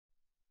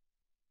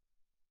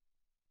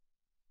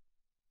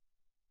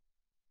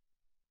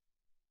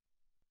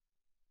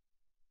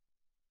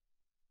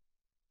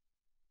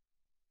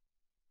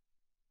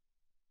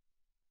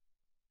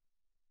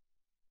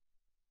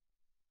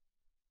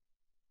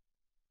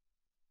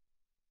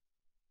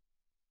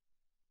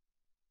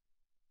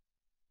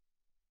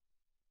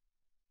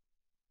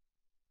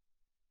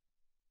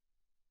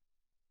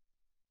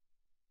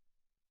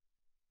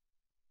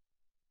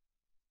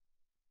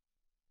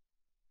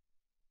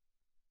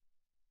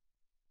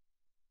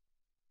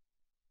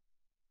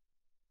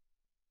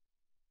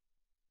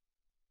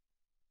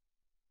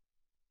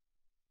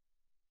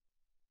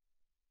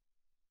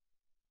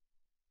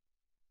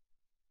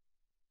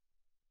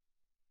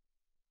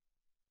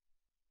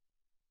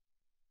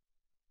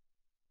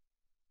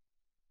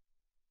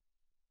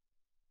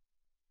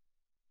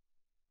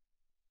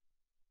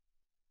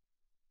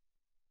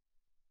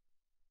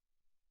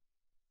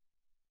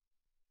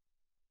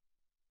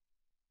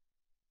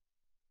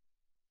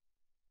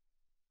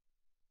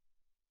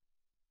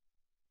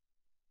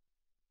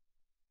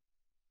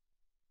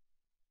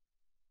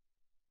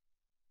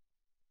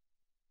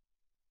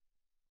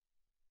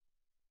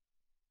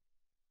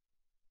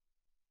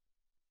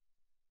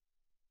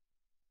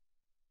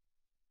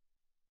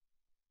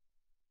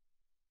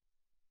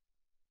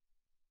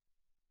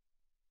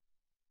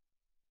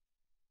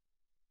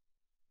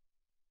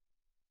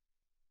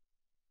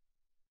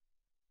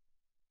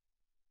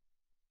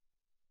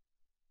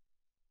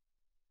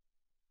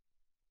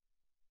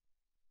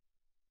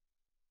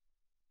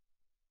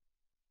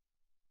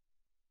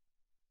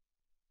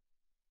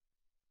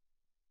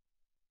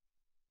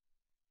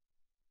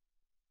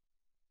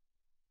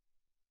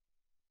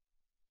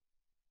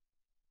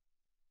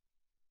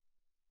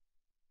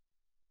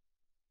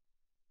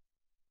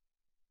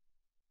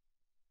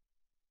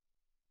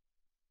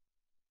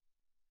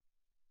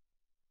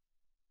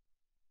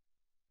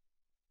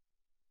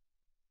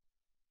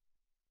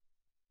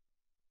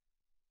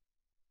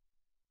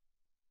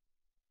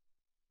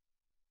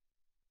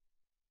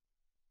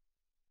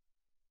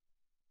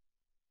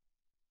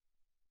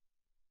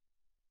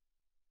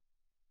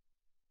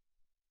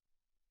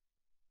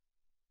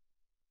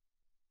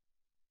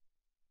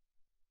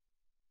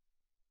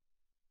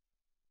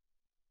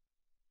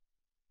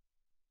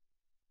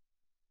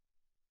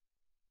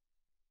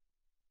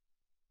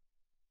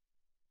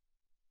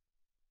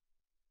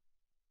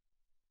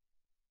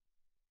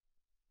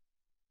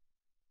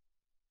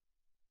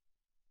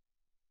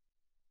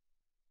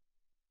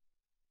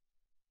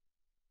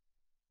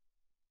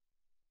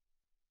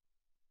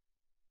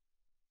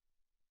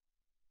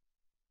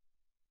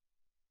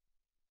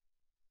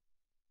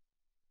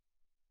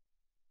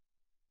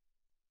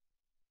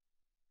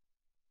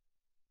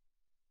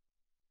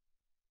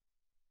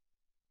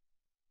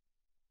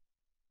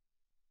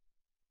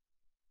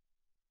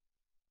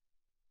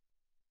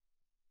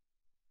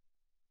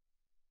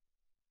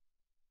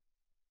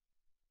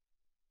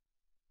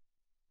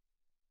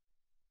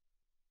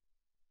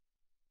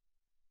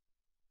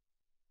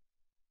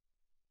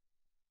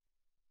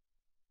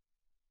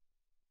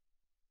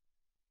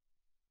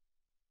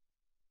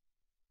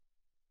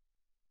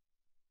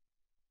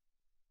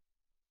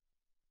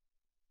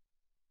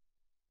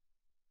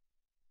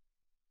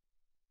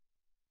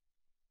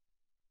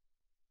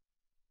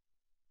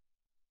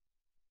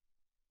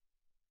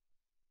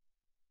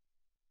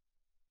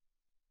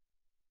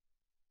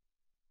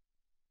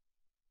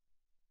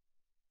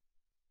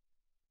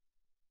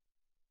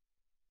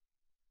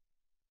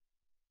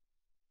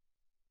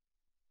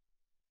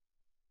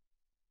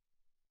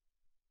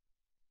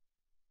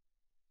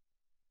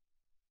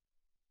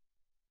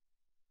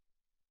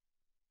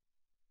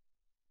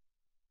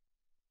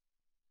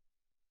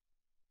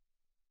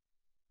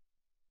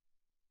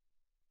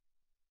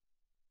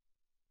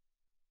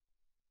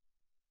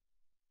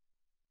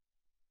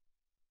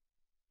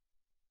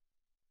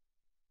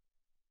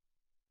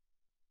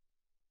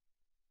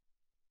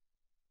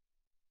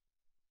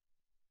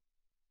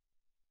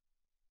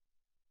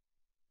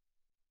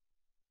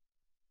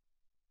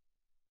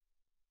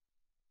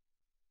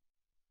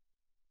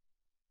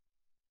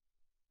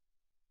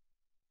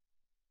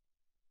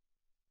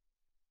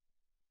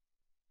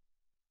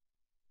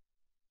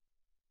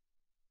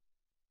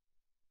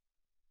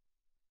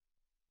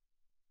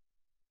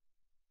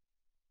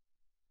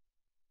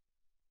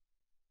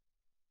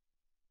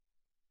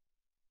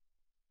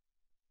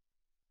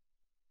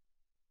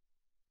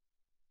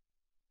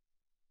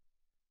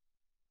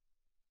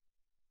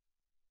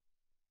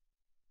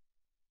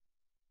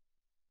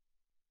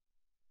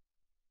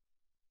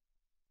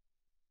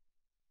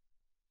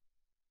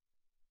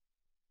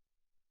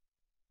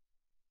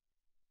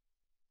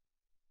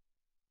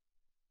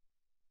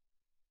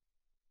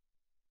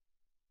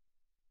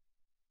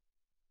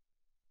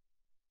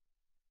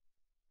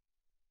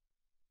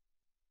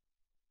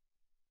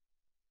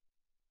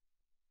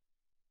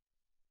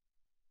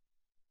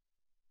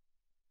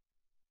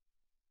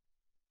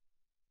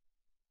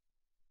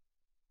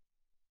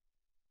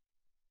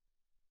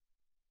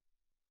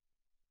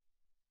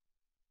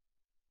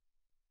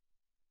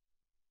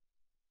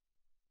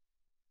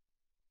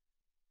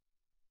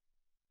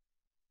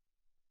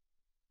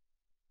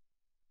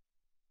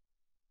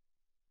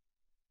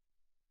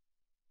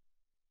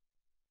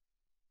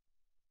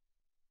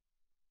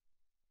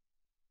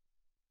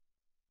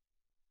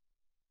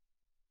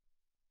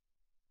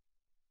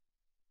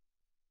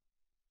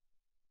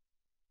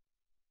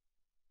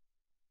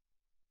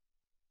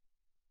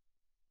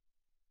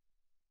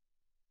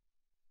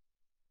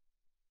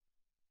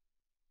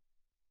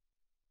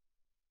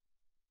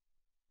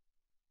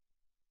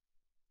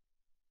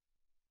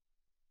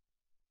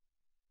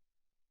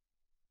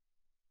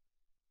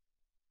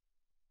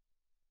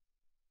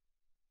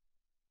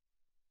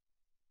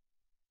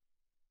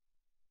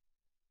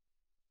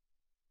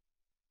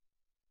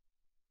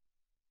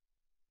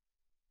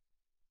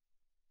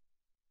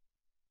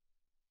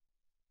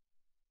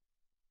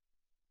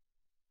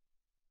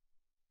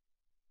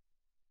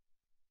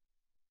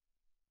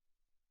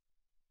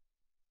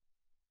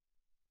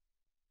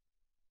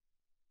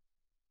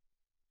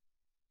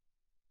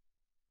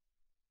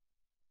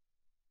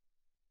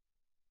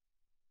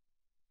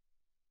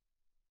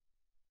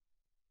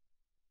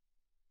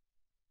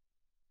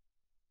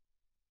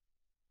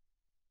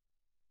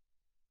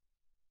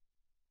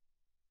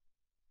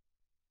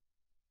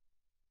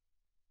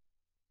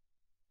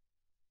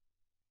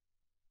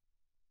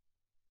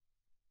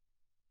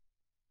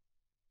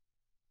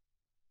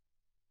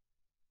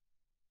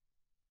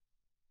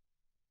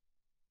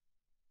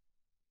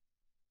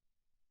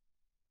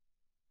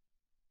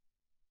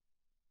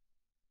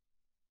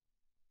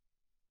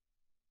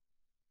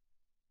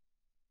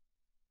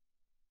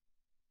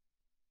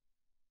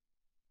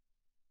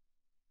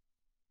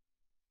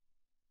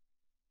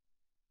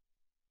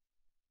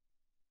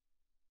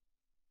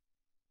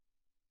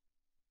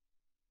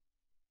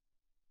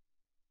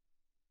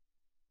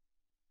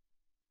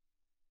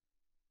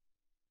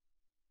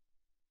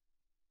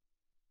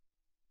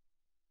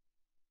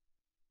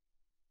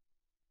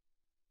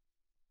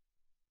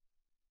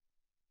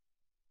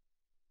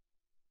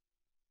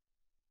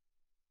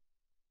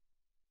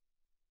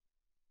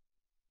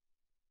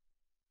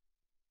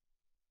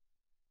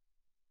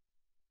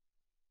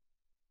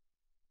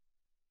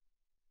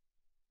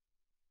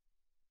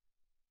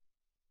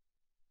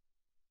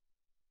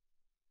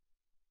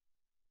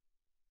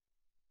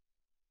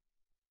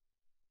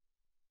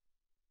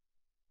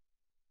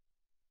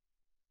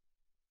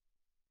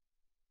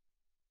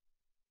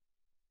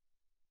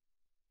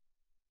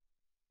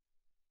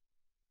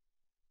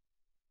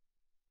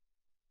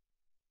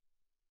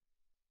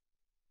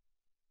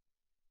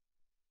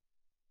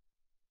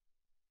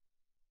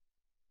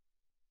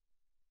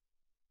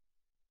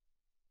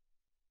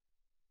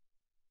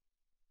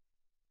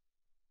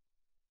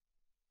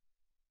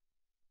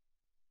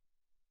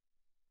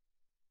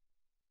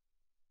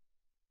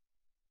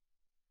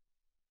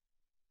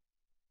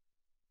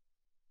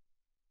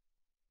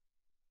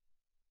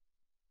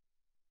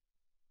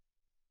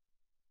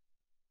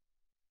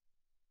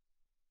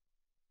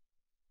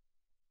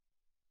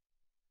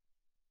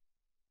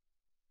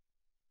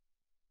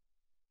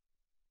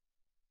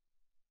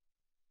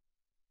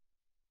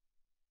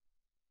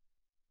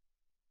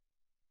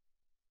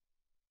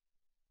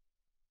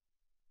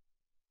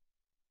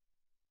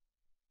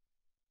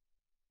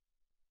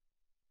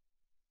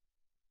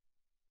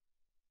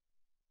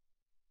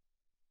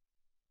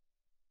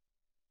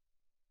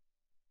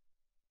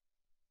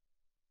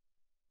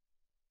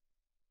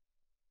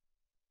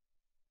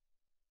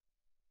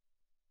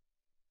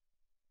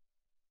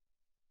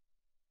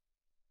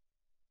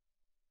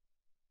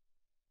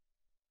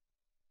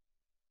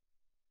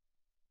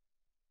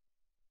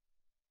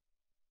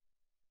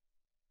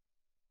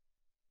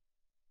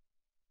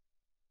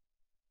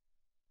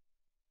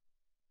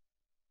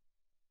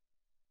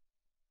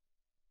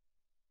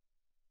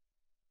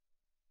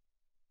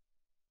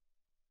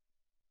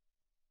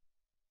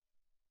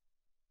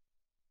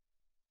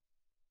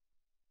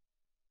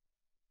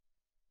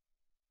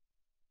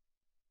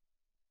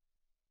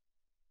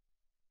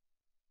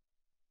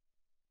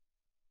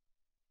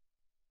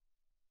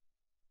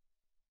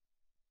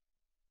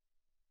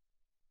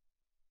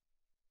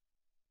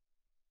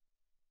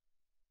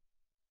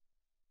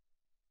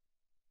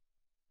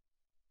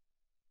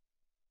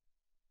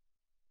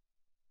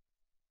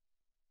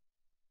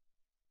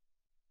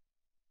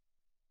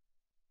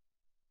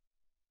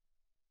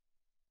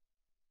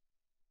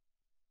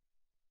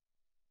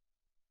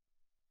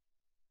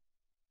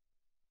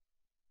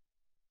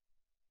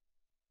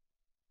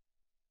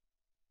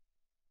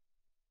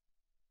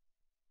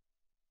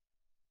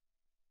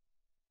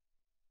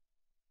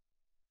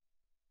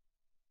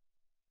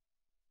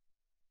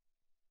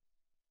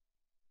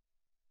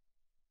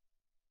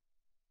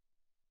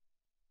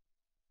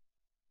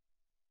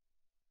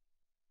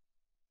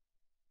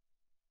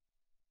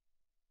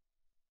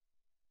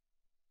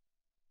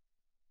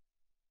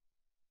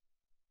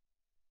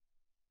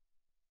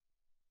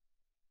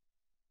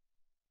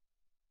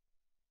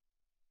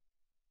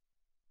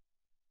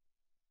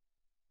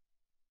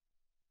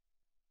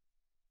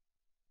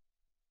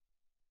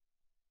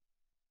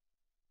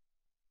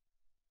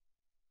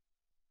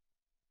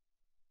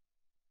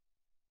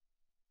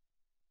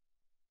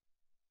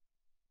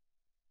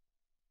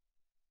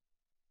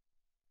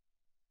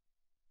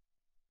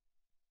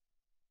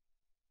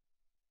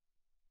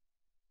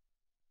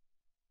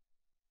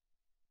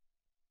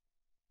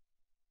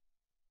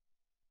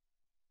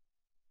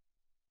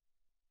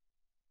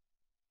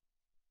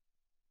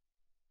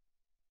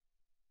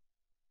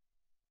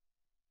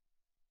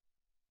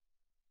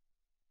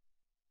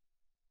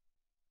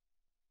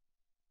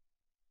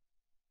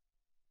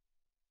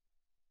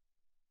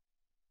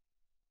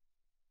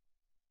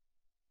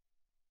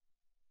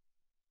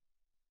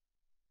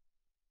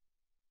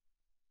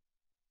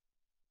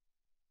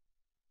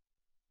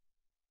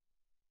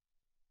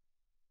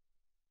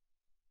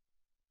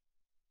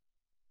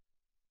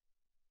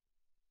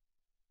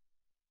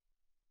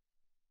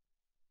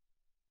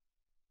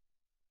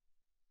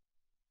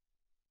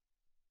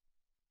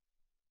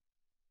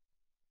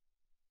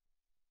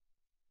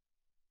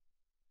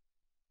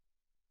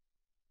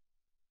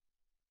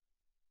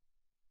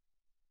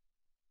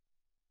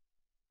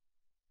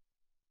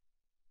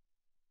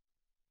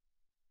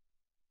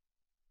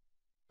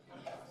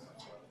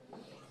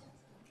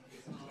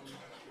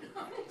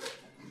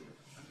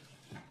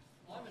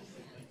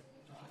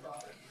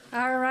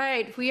All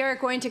right, we are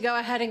going to go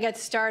ahead and get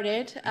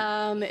started.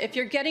 If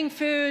you're getting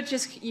food,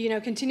 just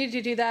continue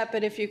to do that.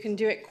 But if you can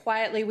do it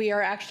quietly, we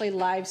are actually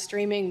live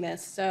streaming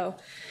this. So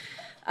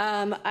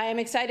I am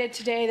excited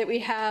today that we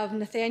have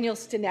Nathaniel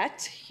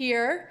Stinnett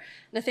here.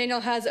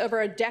 Nathaniel has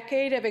over a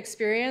decade of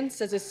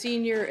experience as a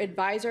senior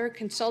advisor,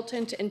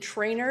 consultant, and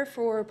trainer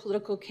for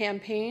political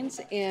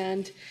campaigns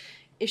and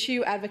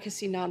issue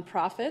advocacy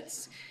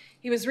nonprofits.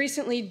 He was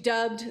recently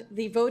dubbed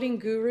the voting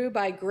guru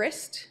by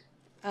Grist.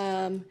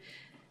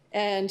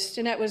 And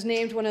Stinnett was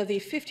named one of the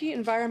 50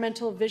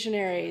 environmental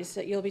visionaries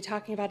that you'll be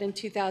talking about in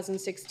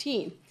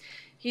 2016.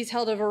 He's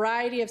held a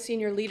variety of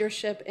senior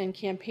leadership and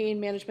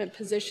campaign management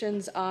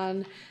positions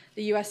on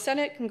the U.S.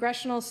 Senate,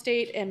 congressional,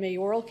 state, and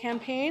mayoral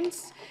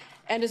campaigns,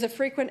 and is a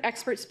frequent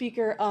expert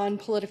speaker on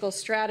political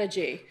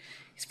strategy.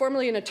 He's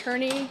formerly an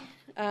attorney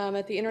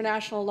at the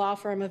international law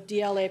firm of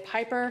DLA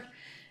Piper,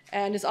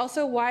 and is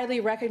also widely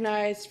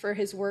recognized for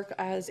his work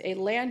as a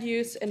land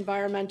use,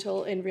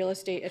 environmental, and real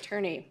estate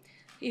attorney.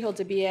 He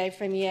holds a BA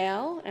from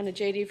Yale and a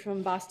JD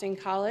from Boston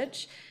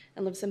College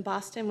and lives in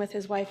Boston with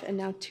his wife and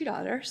now 2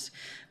 daughters.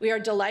 We are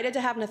delighted to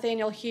have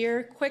Nathaniel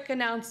here. Quick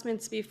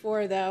announcements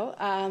before, though.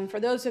 For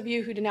those of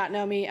you who do not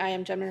know me, I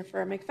am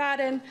Jennifer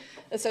McFadden,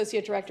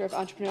 Associate Director of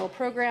Entrepreneurial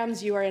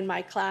Programs. You are in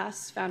my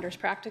class, Founders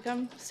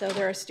Practicum. So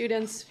there are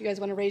students, if you guys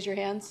want to raise your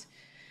hands,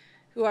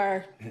 who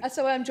are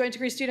SOM joint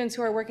degree students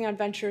who are working on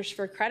ventures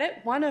for credit,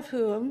 one of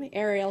whom,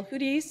 Ariel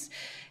Hoodies,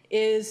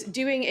 is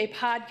doing a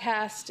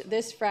podcast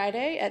this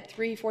Friday at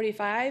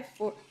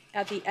 3:45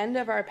 at the end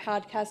of our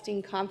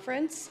podcasting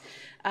conference.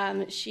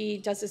 She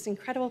does this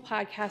incredible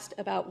podcast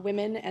about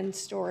women and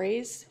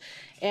stories,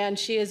 and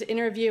she is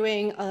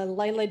interviewing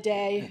Lila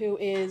Day, who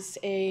is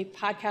a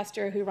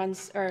podcaster who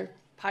runs a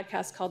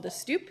podcast called The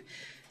Stoop.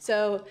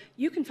 So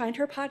you can find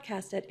her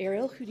podcast at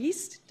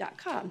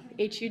arielhoodies.com,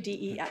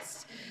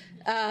 H-U-D-E-S.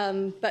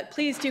 But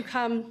please do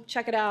come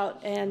check it out,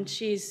 and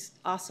she's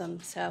awesome.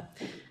 So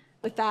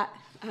with that,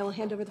 I will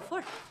hand over the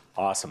floor.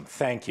 Awesome,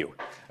 thank you.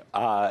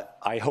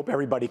 I hope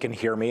everybody can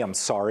hear me. I'm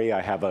sorry, I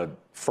have a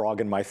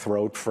frog in my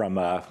throat from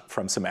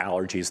some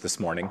allergies this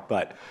morning,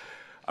 but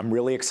I'm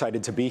really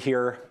excited to be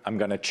here. I'm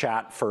gonna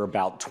chat for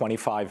about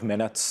 25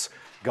 minutes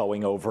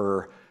going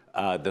over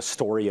the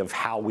story of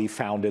how we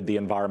founded the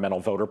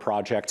Environmental Voter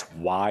Project,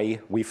 why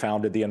we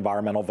founded the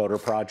Environmental Voter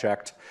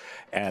Project,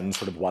 and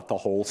sort of what the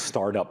whole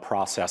startup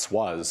process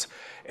was.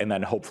 And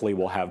then hopefully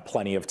we'll have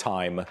plenty of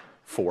time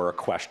for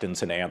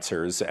questions and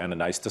answers and a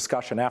nice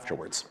discussion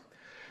afterwards.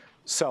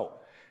 So,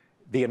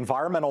 the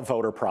Environmental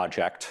Voter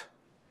Project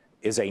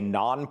is a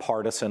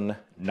nonpartisan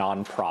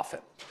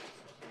nonprofit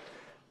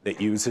that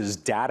uses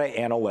data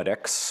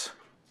analytics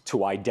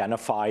to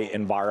identify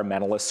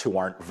environmentalists who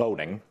aren't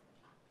voting,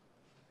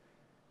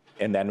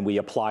 and then we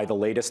apply the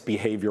latest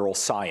behavioral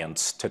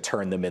science to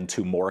turn them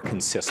into more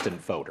consistent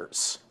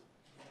voters.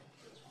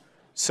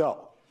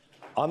 So,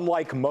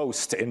 unlike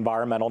most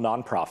environmental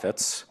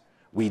nonprofits,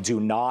 we do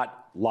not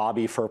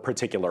lobby for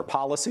particular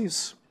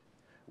policies.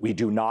 We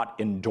do not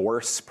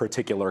endorse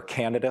particular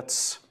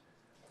candidates.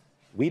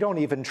 We don't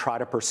even try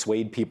to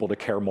persuade people to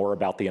care more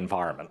about the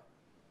environment.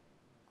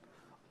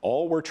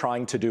 All we're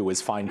trying to do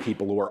is find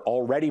people who are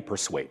already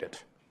persuaded,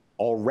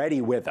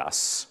 already with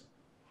us,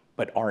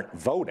 but aren't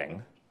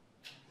voting,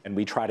 and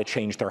we try to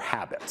change their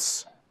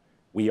habits.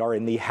 We are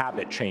in the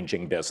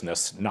habit-changing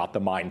business, not the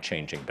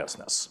mind-changing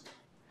business.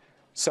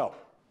 So,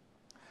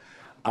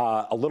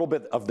 a little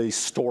bit of the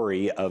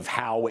story of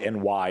how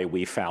and why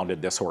we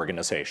founded this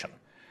organization.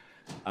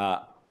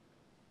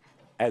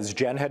 As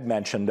Jen had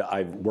mentioned,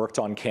 I've worked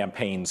on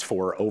campaigns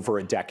for over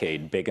a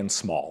decade, big and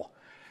small.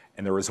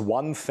 And there was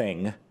one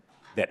thing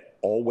that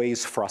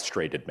always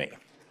frustrated me.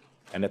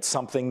 And it's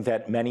something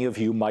that many of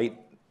you might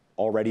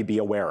already be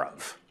aware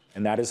of.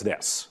 And that is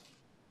this.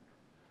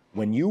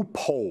 When you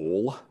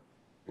poll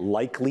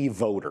likely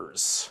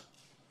voters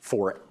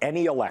for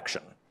any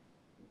election,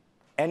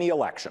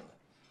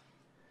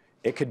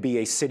 it could be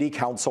a city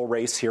council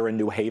race here in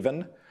New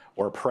Haven,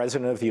 or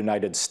President of the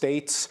United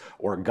States,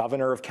 or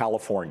Governor of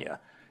California.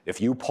 If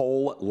you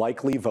poll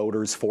likely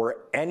voters for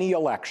any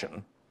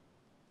election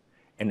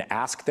and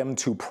ask them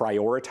to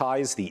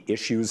prioritize the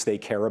issues they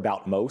care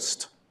about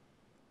most,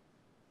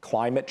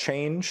 climate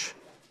change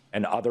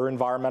and other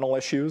environmental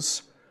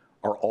issues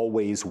are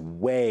always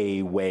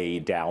way, way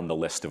down the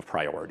list of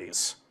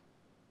priorities.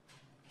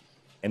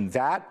 And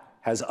that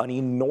has an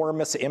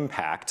enormous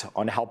impact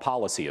on how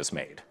policy is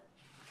made.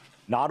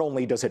 Not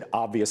only does it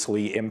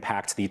obviously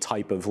impact the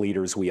type of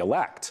leaders we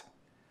elect,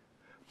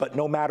 but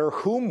no matter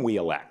whom we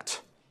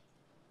elect,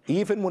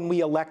 even when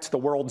we elect the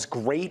world's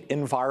great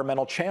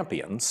environmental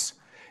champions,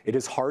 it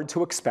is hard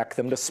to expect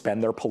them to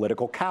spend their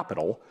political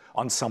capital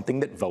on something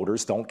that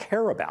voters don't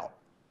care about.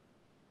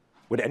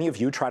 Would any of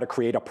you try to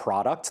create a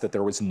product that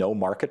there was no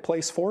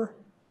marketplace for?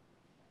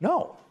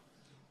 No.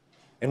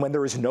 And when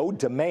there is no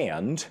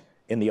demand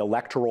in the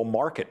electoral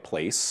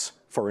marketplace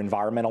for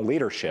environmental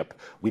leadership,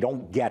 we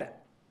don't get it.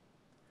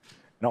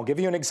 And I'll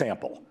give you an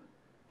example.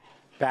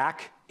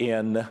 Back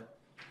in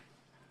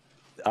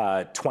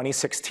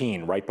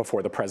 2016, right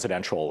before the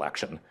presidential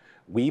election,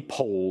 we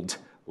polled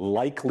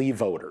likely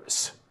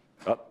voters.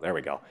 Oh, there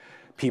we go.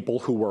 People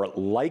who were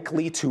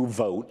likely to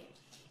vote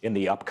in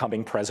the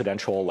upcoming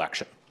presidential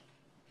election.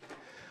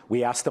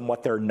 We asked them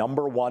what their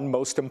 #1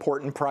 most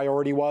important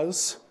priority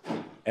was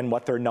and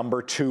what their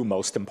 #2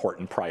 most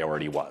important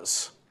priority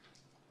was.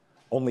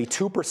 Only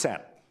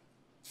 2%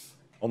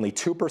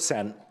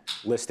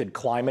 listed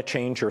climate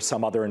change or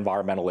some other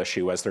environmental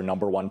issue as their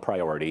 #1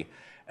 priority,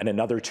 and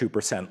another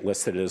 2%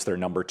 listed it as their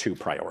 #2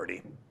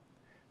 priority.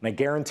 And I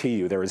guarantee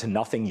you there is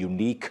nothing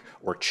unique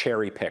or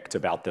cherry-picked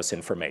about this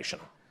information.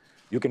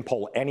 You can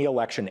poll any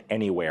election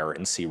anywhere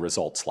and see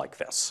results like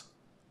this.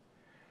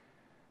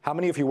 How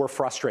many of you were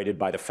frustrated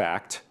by the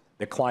fact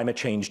that climate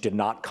change did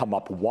not come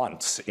up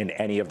once in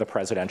any of the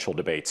presidential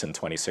debates in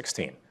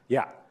 2016?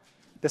 Yeah,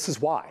 this is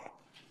why.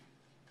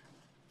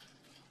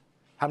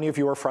 How many of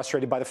you are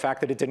frustrated by the fact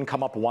that it didn't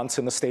come up once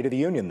in the State of the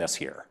Union this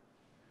year?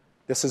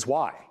 This is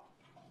why.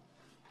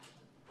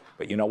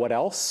 But you know what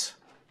else?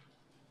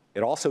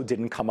 It also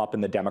didn't come up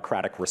in the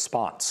Democratic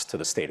response to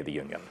the State of the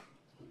Union.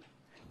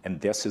 And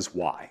this is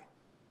why.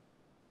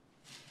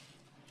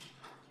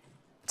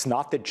 It's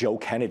not that Joe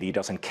Kennedy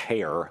doesn't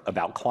care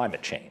about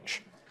climate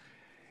change.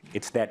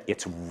 It's that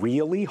it's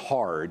really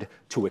hard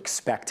to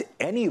expect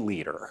any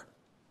leader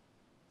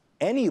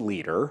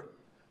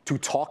to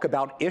talk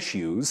about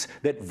issues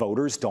that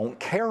voters don't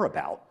care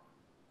about.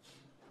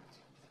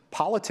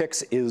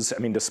 Politics is,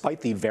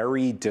 despite the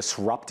very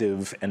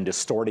disruptive and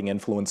distorting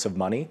influence of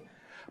money,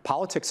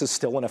 politics is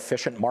still an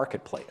efficient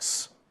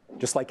marketplace,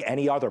 just like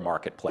any other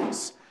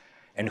marketplace.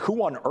 And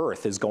who on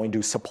earth is going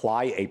to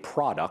supply a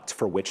product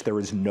for which there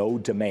is no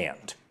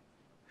demand?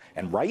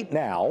 And right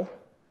now,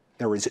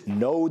 there is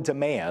no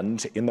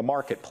demand in the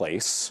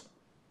marketplace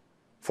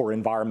for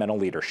environmental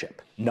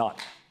leadership. None.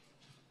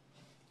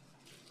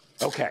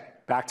 Okay,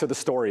 back to the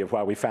story of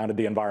why we founded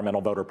the Environmental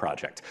Voter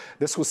Project.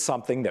 This was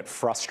something that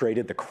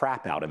frustrated the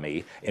crap out of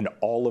me in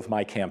all of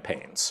my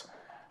campaigns.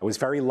 I was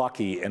very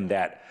lucky in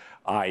that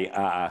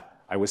I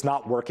was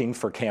not working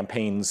for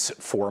campaigns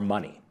for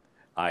money.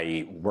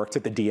 I worked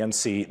at the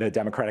DNC, the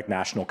Democratic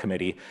National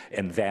Committee,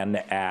 and then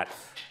at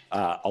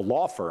a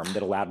law firm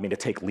that allowed me to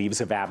take leaves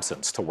of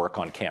absence to work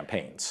on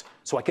campaigns.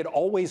 So I could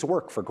always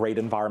work for great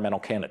environmental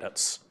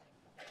candidates.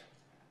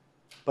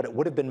 But it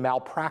would have been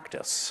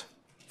malpractice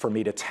for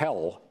me to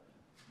tell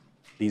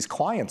these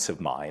clients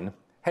of mine,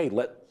 hey,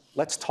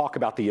 let's talk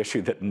about the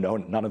issue that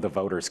none of the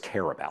voters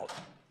care about.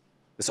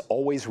 This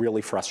always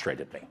really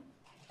frustrated me.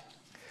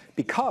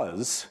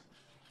 Because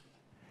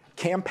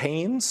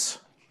campaigns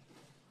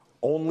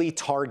only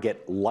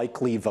target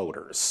likely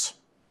voters.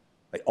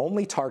 They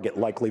only target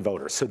likely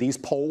voters. So these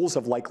polls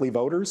of likely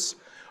voters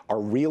are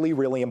really,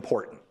 really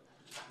important.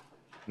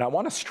 And I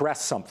want to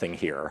stress something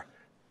here,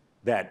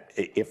 that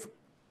if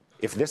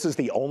this is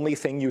the only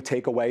thing you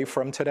take away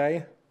from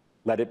today,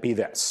 let it be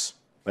this.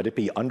 Let it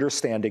be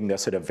understanding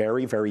this at a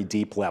very, very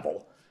deep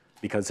level,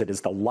 because it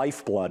is the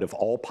lifeblood of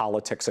all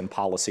politics and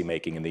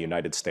policymaking in the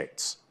United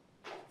States.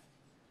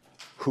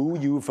 Who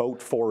you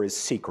vote for is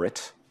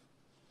secret,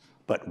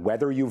 but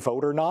whether you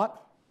vote or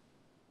not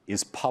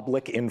is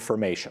public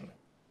information.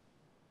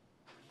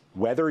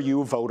 Whether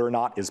you vote or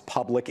not is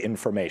public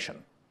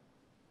information.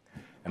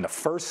 And the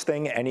first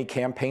thing any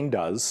campaign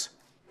does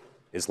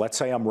is, let's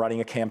say I'm running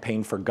a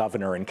campaign for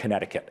governor in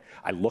Connecticut.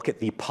 I look at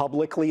the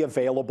publicly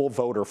available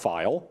voter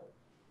file,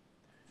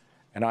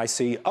 and I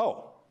see,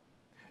 oh,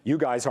 you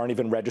guys aren't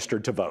even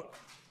registered to vote.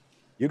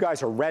 You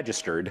guys are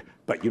registered,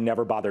 but you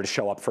never bother to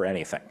show up for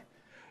anything.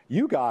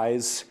 You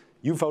guys,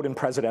 you vote in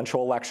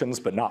presidential elections,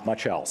 but not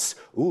much else.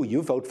 Ooh,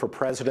 you vote for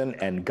president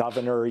and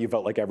governor, you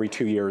vote like every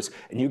 2 years,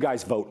 and you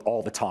guys vote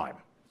all the time.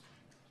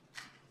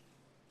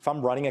 If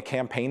I'm running a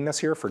campaign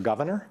this year for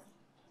governor,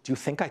 do you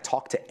think I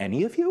talk to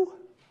any of you?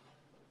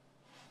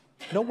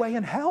 No way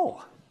in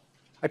hell.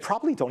 I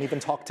probably don't even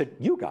talk to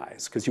you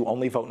guys, because you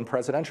only vote in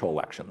presidential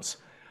elections.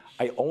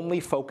 I only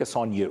focus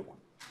on you.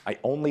 I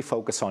only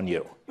focus on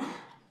you.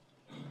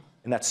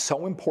 And that's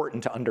so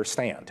important to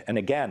understand. And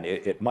again,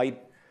 it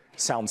might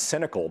sound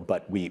cynical,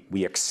 but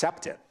we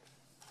accept it.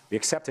 We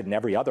accept it in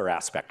every other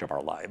aspect of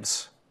our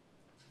lives.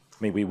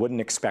 We wouldn't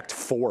expect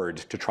Ford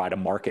to try to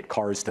market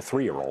cars to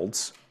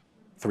 3-year-olds.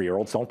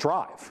 3-year-olds don't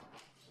drive.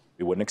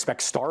 We wouldn't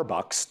expect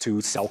Starbucks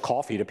to sell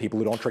coffee to people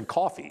who don't drink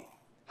coffee.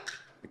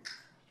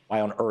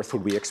 Why on earth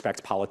would we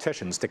expect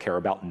politicians to care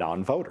about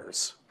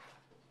non-voters?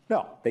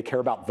 No, they care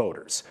about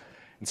voters.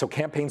 And so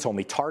campaigns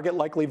only target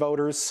likely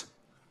voters,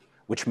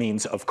 which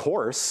means, of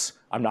course,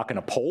 I'm not going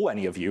to poll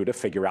any of you to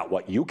figure out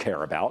what you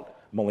care about.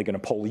 I'm only going to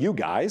poll you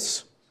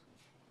guys.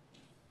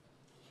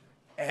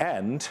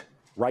 And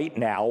right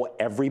now,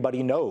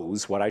 everybody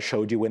knows what I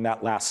showed you in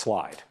that last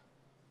slide.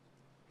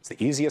 It's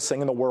the easiest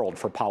thing in the world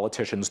for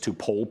politicians to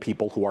poll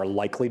people who are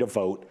likely to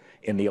vote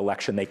in the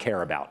election they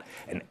care about.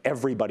 And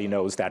everybody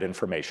knows that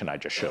information I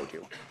just showed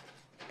you.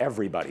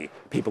 Everybody,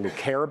 people who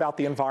care about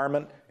the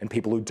environment and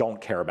people who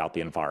don't care about the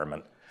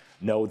environment,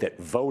 know that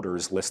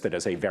voters listed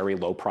as a very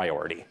low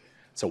priority.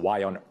 So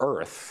why on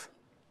earth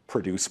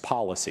produce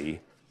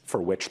policy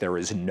for which there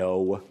is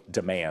no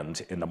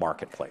demand in the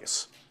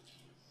marketplace?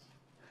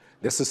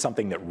 This is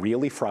something that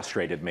really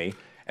frustrated me.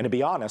 And to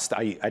be honest,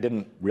 I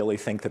didn't really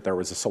think that there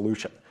was a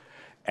solution.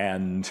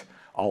 And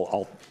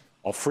I'll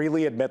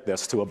freely admit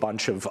this to a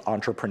bunch of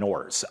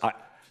entrepreneurs.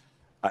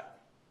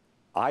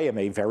 I am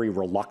a very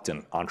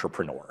reluctant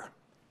entrepreneur.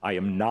 I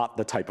am not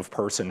the type of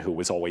person who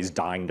was always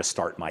dying to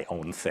start my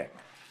own thing.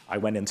 I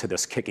went into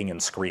this kicking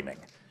and screaming.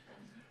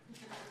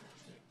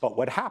 But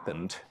what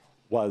happened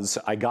was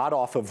I got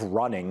off of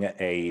running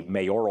a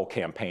mayoral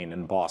campaign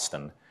in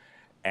Boston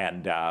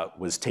and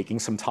was taking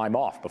some time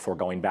off before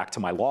going back to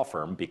my law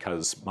firm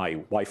because my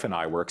wife and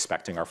I were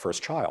expecting our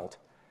first child.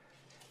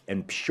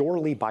 And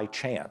purely by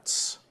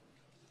chance,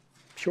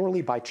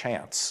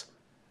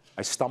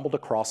 I stumbled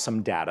across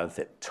some data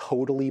that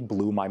totally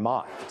blew my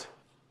mind.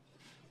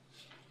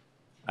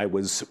 I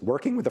was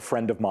working with a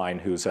friend of mine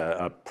who's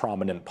a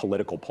prominent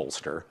political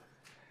pollster,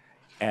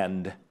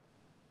 and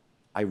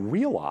I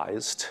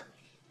realized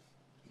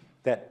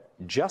that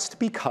just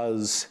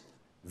because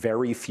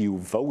very few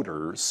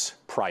voters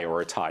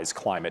prioritize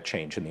climate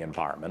change and the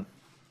environment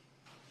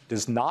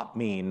does not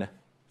mean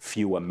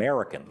few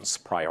Americans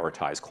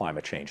prioritize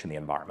climate change and the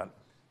environment.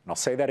 And I'll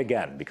say that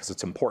again because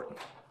it's important.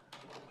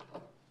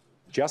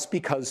 Just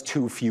because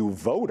too few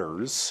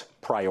voters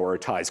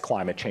prioritize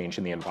climate change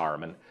and the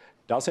environment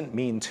doesn't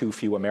mean too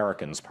few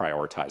Americans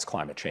prioritize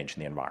climate change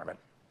and the environment.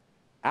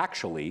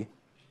 Actually,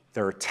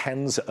 there are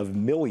tens of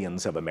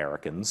millions of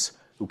Americans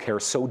who care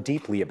so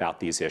deeply about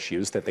these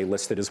issues that they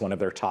list it as one of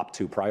their top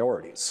 2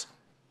 priorities.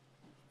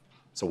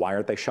 So why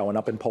aren't they showing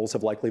up in polls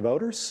of likely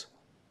voters?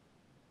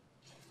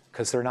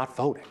 Because they're not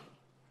voting.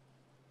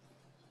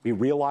 We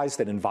realize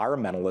that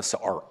environmentalists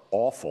are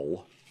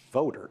awful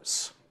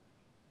voters.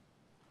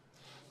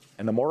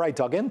 And the more I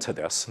dug into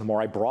this, the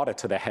more I brought it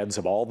to the heads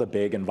of all the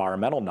big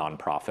environmental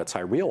nonprofits,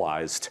 I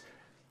realized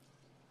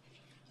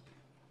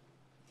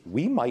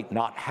we might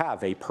not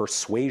have a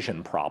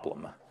persuasion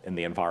problem in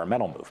the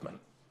environmental movement.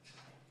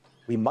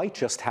 We might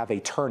just have a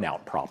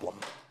turnout problem.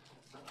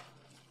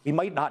 We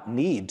might not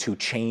need to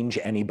change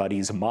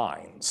anybody's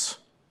minds.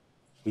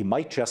 We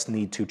might just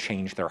need to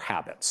change their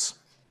habits.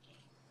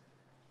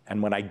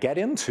 And when I get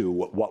into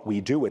what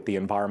we do at the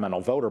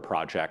Environmental Voter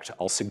Project,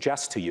 I'll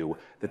suggest to you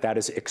that that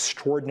is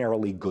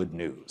extraordinarily good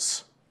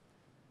news.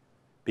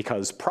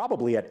 Because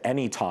probably at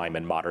any time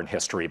in modern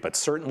history, but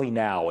certainly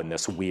now in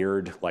this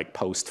weird, like,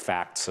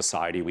 post-fact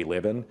society we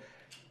live in,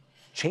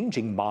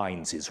 changing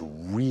minds is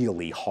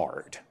really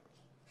hard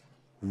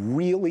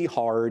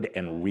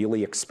and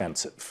really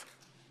expensive.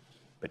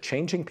 But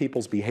changing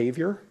people's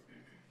behavior,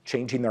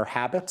 changing their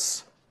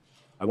habits,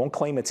 I won't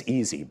claim it's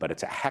easy, but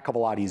it's a heck of a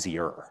lot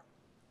easier.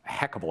 A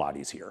heck of a lot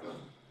easier.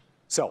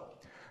 So,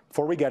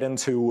 before we get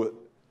into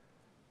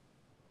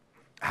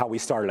how we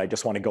started, I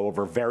just want to go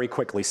over very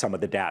quickly some of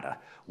the data.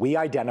 We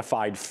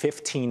identified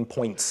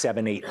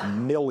 15.78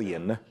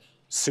 million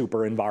super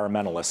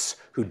environmentalists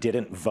who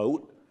didn't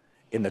vote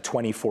in the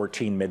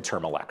 2014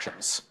 midterm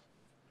elections.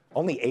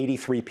 Only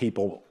 83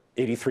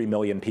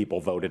 million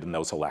people voted in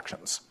those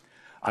elections.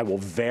 I will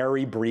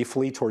very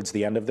briefly, towards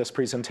the end of this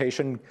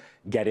presentation,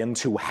 get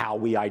into how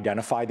we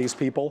identify these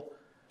people.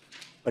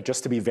 But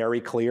just to be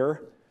very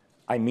clear,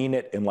 I mean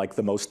it in like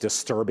the most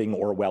disturbing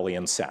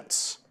Orwellian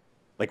sense.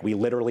 Like, we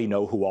literally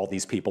know who all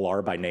these people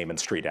are by name and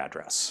street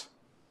address.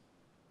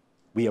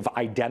 We have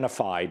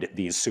identified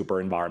these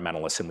super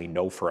environmentalists, and we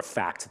know for a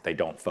fact that they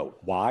don't vote.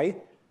 Why?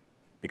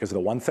 Because of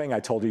the one thing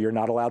I told you you're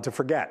not allowed to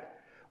forget.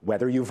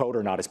 Whether you vote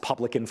or not is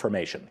public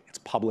information. It's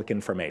public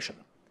information.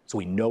 So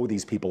we know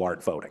these people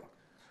aren't voting.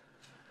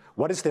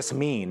 What does this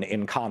mean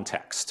in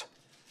context?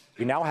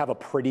 We now have a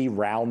pretty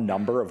round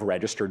number of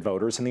registered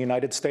voters in the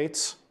United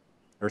States.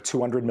 There are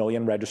 200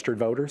 million registered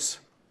voters.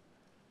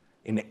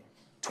 In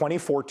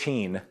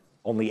 2014,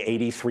 only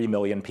 83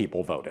 million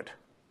people voted.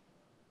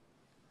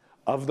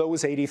 Of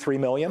those 83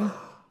 million,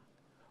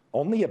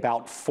 only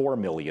about 4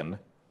 million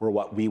were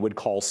what we would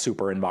call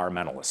super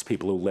environmentalists,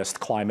 people who list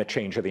climate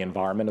change or the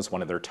environment as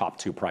one of their top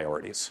 2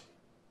 priorities.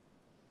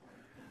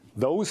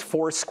 Those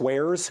 4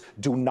 squares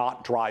do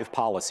not drive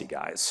policy,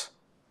 guys.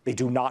 They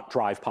do not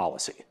drive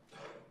policy.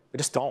 They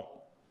just don't.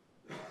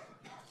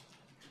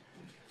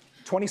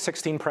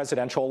 2016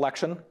 presidential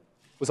election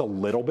was a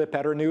little bit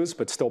better news,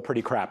 but still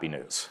pretty crappy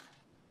news.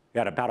 We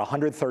had about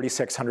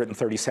 136,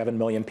 137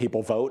 million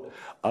people vote.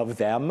 Of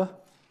them,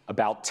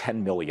 about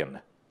 10 million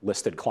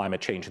listed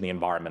climate change and the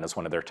environment as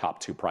one of their top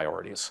 2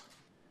 priorities.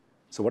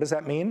 So what does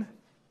that mean?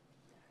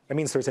 That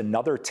means there's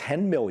another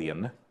 10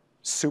 million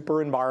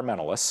super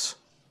environmentalists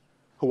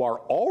who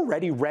are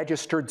already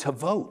registered to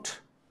vote.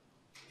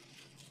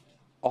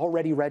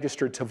 Already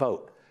registered to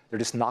vote. They're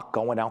just not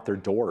going out their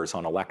doors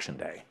on election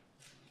day.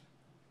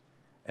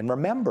 And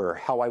remember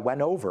how I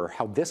went over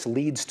how this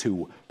leads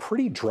to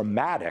pretty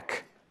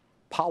dramatic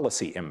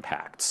policy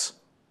impacts.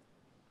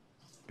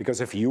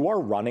 Because if you are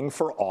running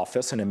for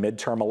office in a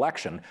midterm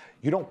election,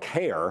 you don't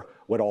care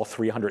what all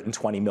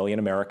 320 million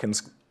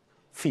Americans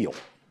feel.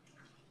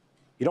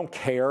 You don't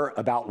care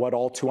about what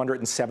all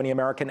 270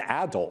 American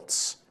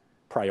adults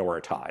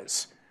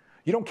prioritize.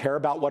 You don't care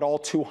about what all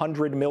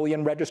 200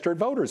 million registered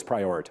voters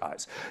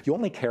prioritize. You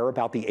only care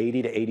about the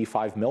 80 to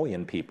 85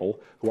 million people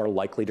who are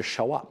likely to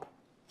show up.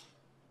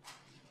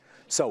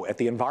 So at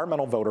the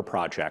Environmental Voter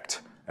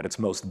Project, at its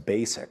most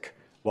basic,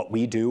 what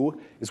we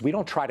do is we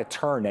don't try to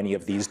turn any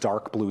of these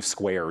dark blue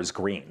squares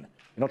green.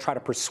 We don't try to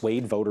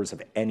persuade voters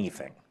of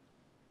anything.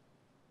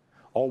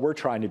 All we're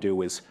trying to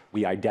do is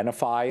we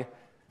identify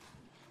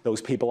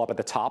those people up at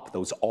the top,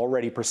 those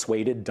already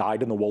persuaded,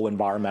 dyed-in-the-wool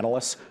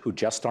environmentalists who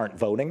just aren't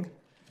voting,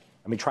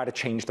 and we try to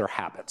change their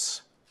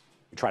habits.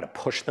 We try to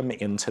push them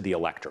into the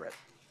electorate.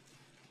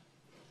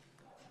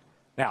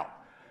 Now,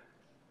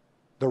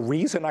 the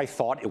reason I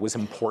thought it was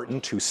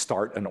important to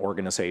start an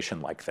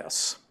organization like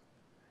this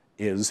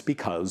is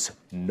because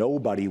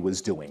nobody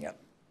was doing it.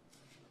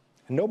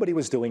 And nobody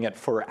was doing it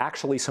for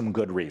actually some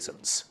good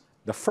reasons.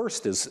 The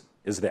first is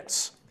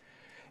this.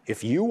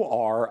 If you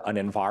are an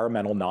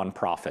environmental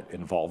nonprofit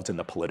involved in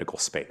the political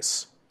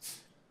space,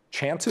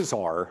 chances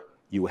are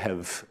you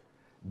have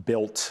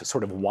built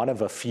sort of one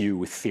of a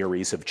few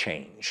theories of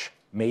change.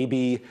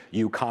 Maybe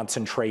you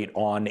concentrate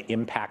on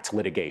impact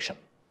litigation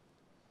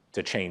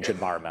to change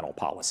environmental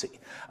policy.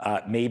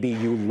 Maybe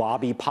you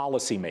lobby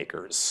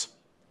policymakers.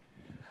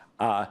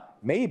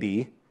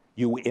 Maybe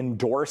you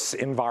endorse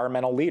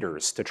environmental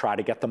leaders to try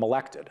to get them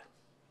elected.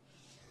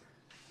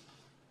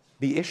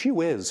 The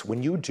issue is,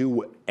 when you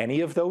do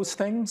any of those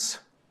things,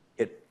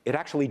 it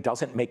actually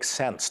doesn't make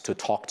sense to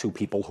talk to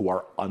people who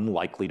are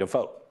unlikely to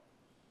vote.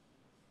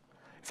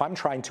 If I'm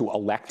trying to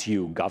elect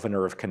you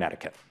governor of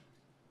Connecticut,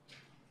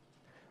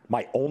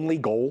 my only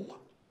goal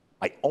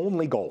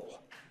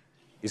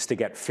is to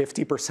get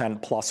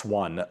 50% plus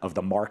one of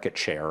the market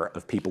share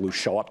of people who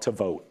show up to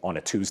vote on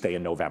a Tuesday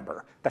in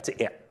November. That's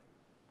it.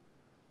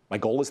 My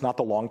goal is not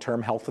the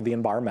long-term health of the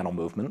environmental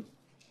movement.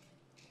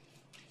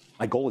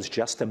 My goal is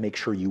just to make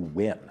sure you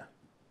win.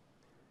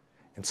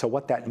 And so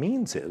what that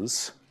means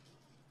is,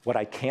 what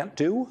I can't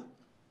do,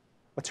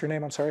 what's your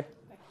name, I'm sorry?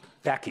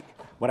 Becky.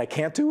 What I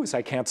can't do is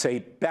I can't say,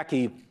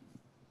 Becky,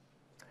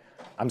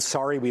 I'm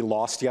sorry we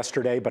lost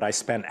yesterday, but I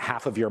spent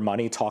half of your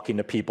money talking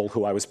to people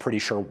who I was pretty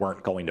sure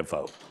weren't going to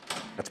vote.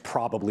 That's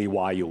probably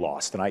why you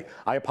lost. And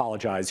I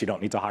apologize, you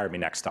don't need to hire me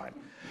next time.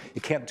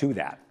 You can't do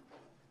that.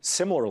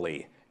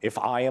 Similarly, if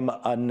I am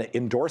an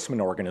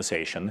endorsement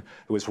organization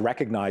who has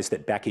recognized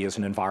that Becky is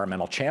an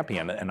environmental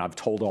champion, and I've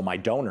told all my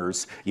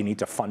donors, you need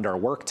to fund our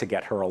work to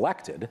get her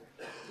elected,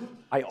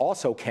 I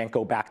also can't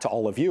go back to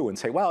all of you and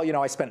say, well, you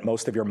know, I spent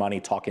most of your money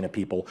talking to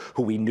people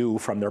who we knew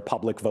from their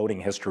public voting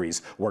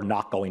histories were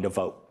not going to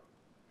vote.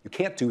 You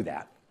can't do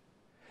that.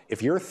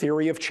 If your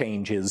theory of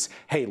change is,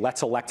 hey,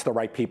 let's elect the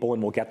right people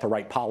and we'll get the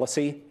right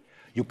policy,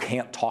 you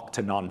can't talk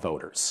to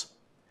non-voters.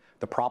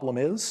 The problem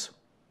is,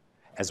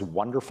 as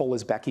wonderful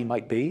as Becky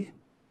might be,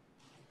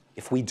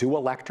 if we do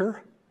elect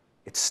her,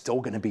 it's still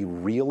going to be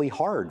really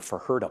hard for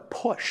her to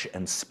push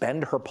and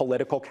spend her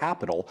political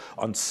capital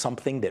on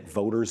something that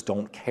voters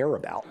don't care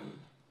about.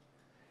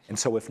 And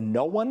so if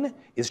no one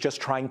is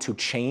just trying to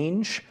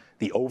change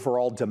the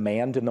overall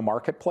demand in the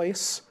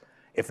marketplace,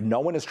 if no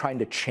one is trying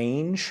to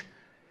change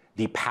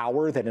the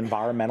power that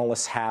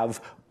environmentalists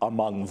have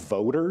among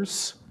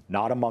voters,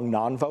 not among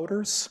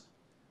non-voters,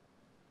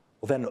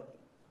 well then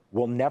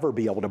we'll never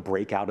be able to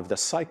break out of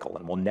this cycle,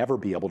 and we'll never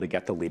be able to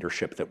get the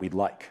leadership that we'd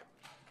like.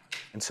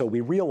 And so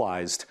we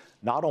realized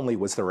not only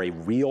was there a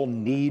real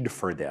need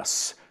for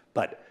this,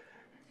 but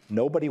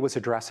nobody was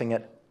addressing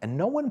it, and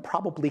no one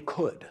probably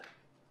could,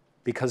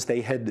 because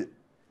they had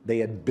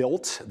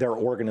built their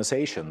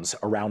organizations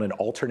around an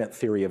alternate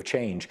theory of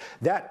change.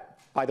 That,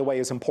 by the way,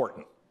 is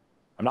important.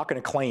 I'm not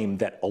going to claim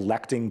that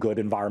electing good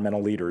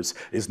environmental leaders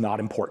is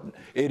not important.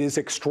 It is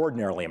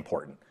extraordinarily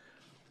important,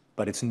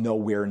 but it's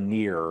nowhere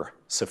near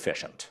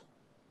sufficient.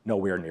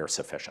 Nowhere near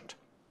sufficient.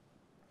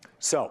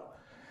 So,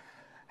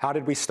 how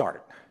did we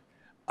start?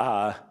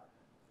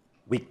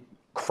 We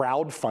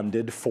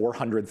crowdfunded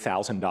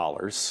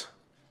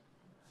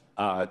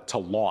 $400,000 to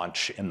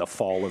launch in the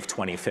fall of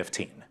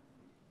 2015.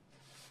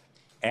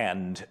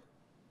 And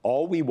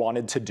all we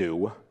wanted to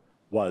do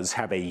was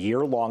have a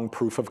year-long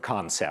proof of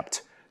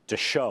concept to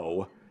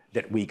show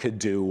that we could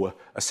do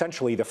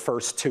essentially the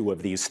first two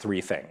of these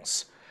three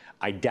things.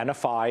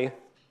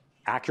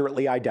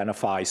 Accurately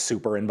identify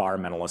super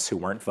environmentalists who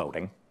weren't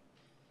voting,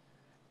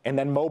 and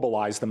then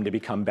mobilize them to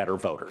become better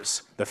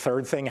voters. The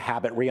third thing,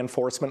 habit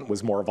reinforcement,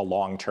 was more of a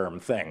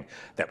long-term thing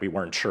that we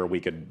weren't sure we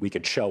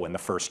could show in the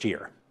first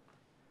year.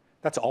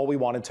 That's all we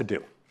wanted to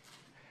do.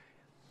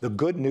 The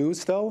good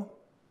news, though,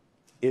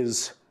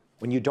 is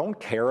when you don't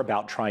care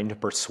about trying to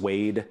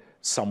persuade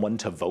someone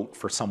to vote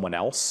for someone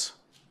else,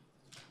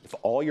 if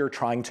all you're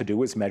trying to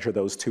do is measure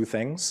those two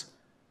things,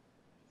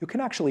 you can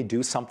actually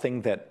do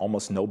something that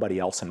almost nobody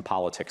else in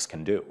politics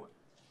can do,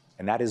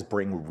 and that is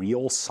bring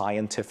real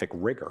scientific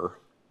rigor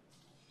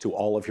to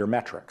all of your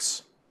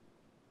metrics.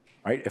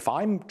 Right? If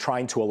I'm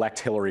trying to elect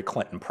Hillary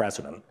Clinton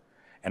president,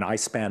 and I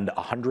spend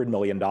 $100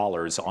 million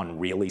on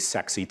really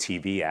sexy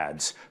TV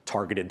ads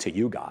targeted to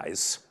you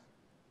guys,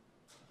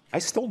 I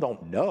still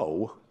don't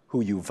know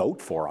who you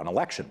vote for on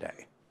election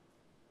day.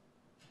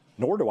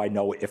 nor do I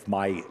know if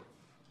my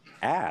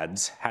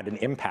ads had an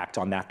impact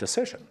on that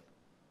decision.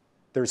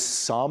 There's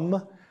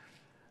some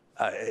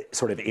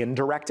sort of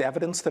indirect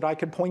evidence that I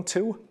could point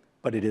to,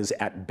 but it is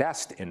at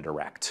best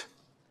indirect.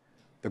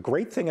 The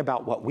great thing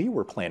about what we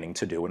were planning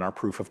to do in our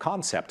proof of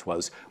concept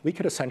was we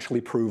could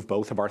essentially prove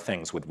both of our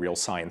things with real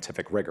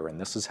scientific rigor,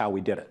 and this is how we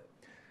did it.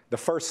 The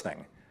first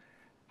thing,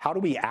 how do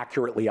we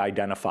accurately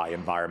identify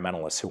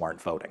environmentalists who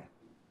aren't voting?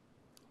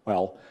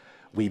 Well,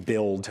 we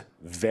build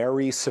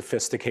very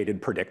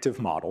sophisticated predictive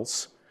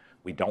models.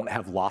 We don't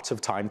have lots of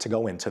time to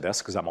go into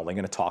this because I'm only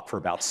going to talk for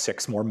about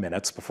 6 more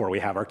minutes before we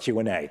have our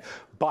Q&A.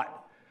 But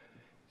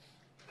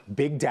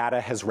big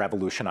data has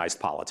revolutionized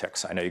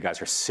politics. I know you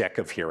guys are sick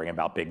of hearing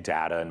about big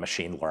data and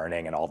machine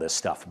learning and all this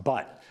stuff,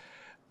 but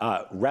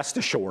rest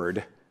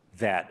assured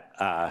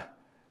that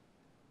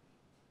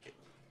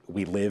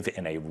we live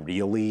in a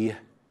really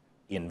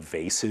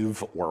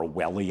invasive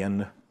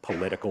Orwellian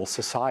political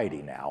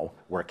society now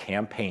where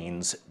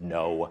campaigns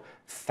know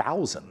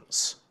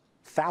thousands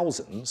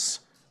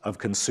of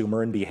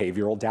consumer and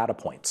behavioral data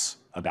points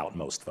about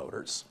most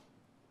voters.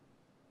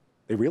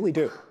 They really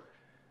do.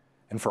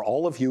 And for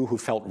all of you who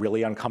felt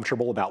really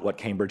uncomfortable about what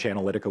Cambridge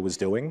Analytica was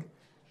doing,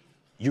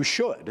 you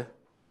should.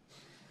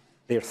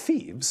 They're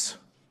thieves.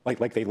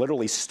 Like they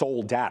literally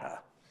stole data.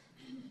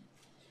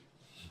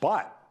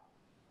 But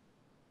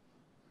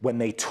when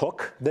they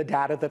took the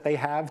data that they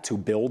have to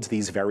build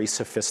these very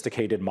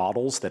sophisticated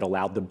models that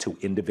allowed them to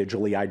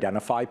individually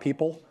identify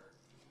people,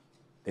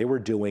 they were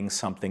doing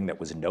something that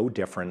was no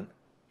different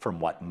from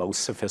what most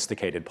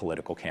sophisticated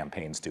political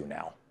campaigns do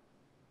now.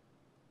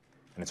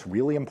 And it's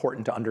really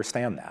important to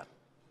understand that.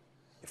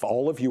 If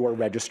all of you are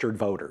registered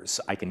voters,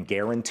 I can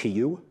guarantee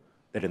you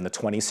that in the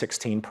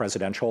 2016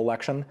 presidential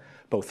election,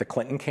 both the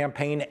Clinton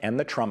campaign and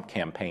the Trump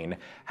campaign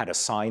had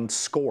assigned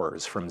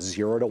scores from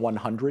 0 to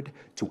 100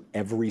 to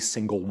every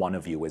single one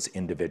of you as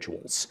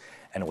individuals,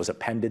 and it was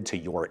appended to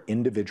your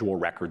individual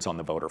records on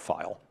the voter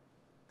file.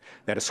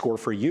 They had a score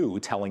for you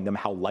telling them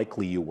how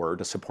likely you were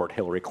to support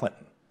Hillary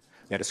Clinton.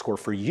 They had a score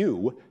for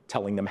you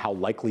telling them how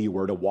likely you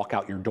were to walk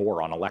out your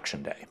door on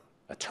election day,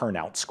 a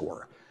turnout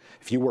score.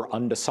 If you were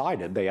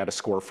undecided, they had a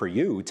score for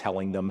you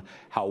telling them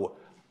how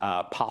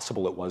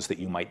possible it was that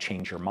you might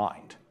change your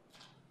mind.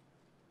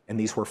 And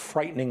these were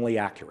frighteningly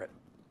accurate.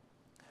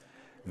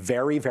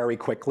 Very, very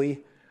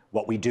quickly,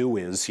 what we do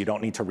is, you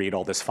don't need to read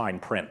all this fine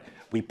print,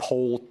 we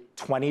poll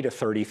 20 to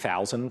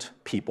 30,000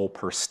 people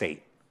per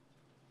state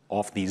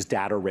off these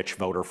data-rich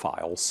voter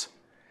files,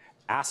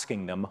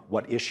 asking them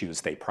what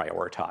issues they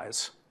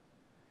prioritize.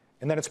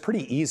 And then it's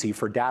pretty easy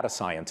for data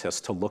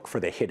scientists to look for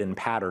the hidden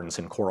patterns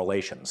and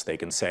correlations. They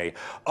can say,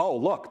 oh,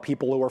 look,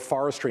 people who are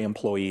forestry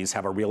employees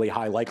have a really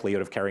high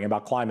likelihood of caring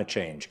about climate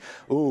change.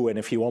 Ooh, and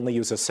if you only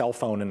use a cell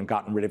phone and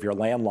gotten rid of your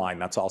landline,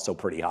 that's also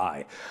pretty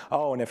high.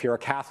 Oh, and if you're a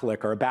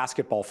Catholic or a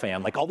basketball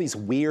fan, like all these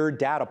weird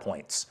data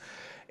points.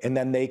 And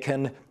then they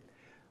can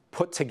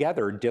put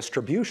together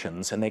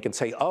distributions and they can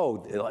say,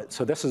 oh,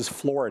 so this is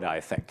Florida, I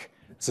think.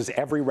 This is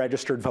every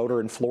registered voter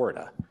in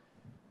Florida.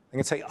 They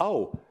can say,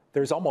 oh,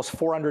 there's almost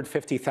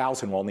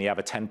 450,000 will only have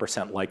a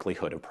 10%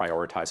 likelihood of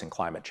prioritizing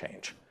climate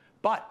change.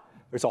 But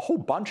there's a whole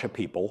bunch of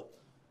people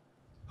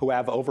who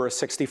have over a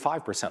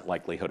 65%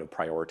 likelihood of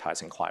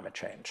prioritizing climate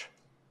change.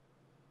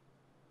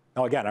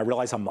 Now again, I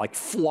realize I'm like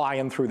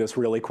flying through this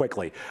really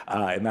quickly,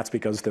 and that's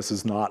because this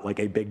is not like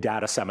a big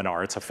data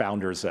seminar, it's a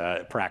founder's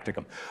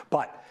practicum.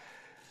 But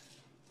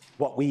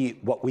what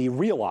we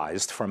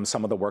realized from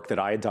some of the work that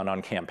I had done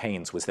on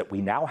campaigns was that we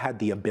now had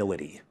the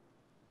ability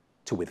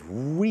to, with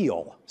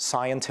real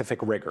scientific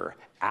rigor,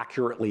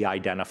 accurately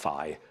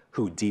identify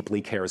who deeply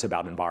cares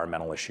about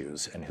environmental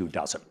issues and who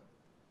doesn't.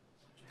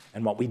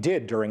 And what we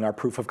did during our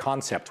proof of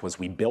concept was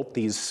we built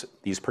these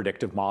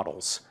predictive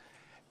models,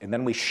 and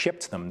then we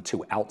shipped them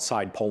to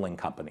outside polling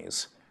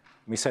companies.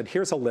 We said,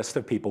 here's a list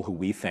of people who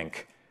we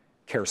think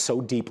care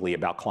so deeply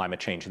about climate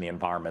change and the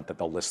environment that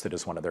they'll list it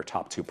as one of their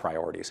top 2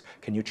 priorities.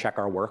 Can you check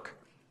our work?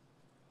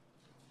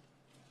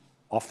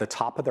 Off the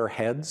top of their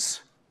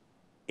heads,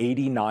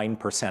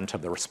 89%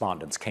 of the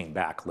respondents came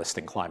back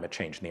listing climate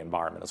change and the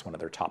environment as one of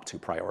their top 2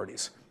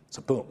 priorities.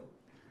 So boom,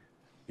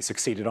 we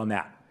succeeded on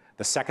that.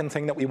 The second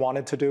thing that we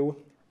wanted to do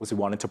was we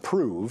wanted to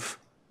prove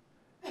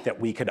that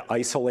we could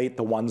isolate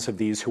the ones of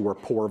these who were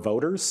poor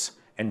voters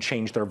and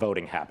change their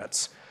voting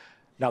habits.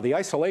 Now the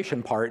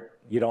isolation part,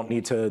 you don't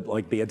need to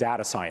be a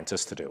data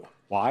scientist to do.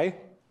 Why?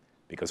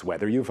 Because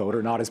whether you vote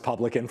or not is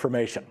public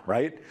information,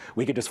 right?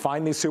 We could just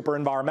find these super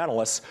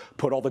environmentalists,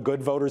 put all the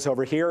good voters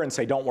over here and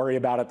say, don't worry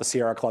about it, the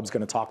Sierra Club's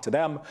gonna talk to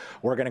them.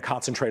 We're gonna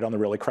concentrate on the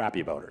really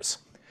crappy voters.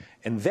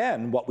 And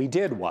then what we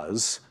did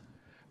was,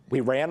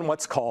 we ran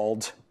what's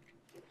called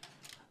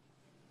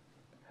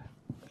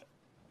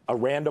a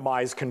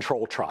randomized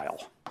control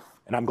trial.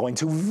 And I'm going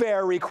to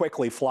very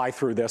quickly fly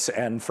through this,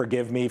 and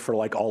forgive me for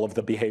all of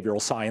the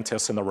behavioral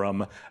scientists in the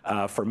room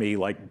for me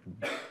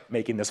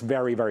making this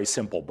very, very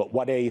simple. But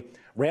what a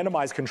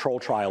randomized control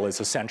trial is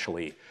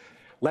essentially,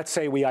 let's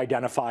say we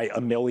identify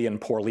 1 million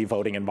poorly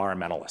voting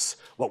environmentalists.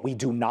 What we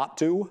do not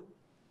do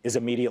is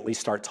immediately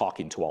start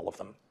talking to all of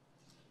them.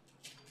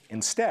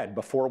 Instead,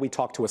 before we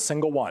talk to a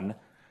single one,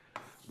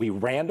 we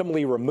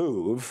randomly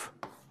remove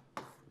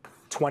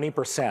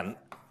 20%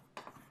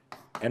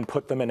 and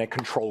put them in a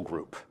control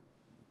group.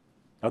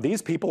 Now,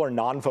 these people are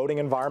non-voting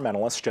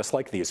environmentalists, just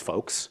like these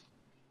folks.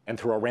 And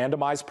through a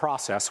randomized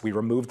process, we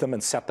remove them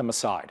and set them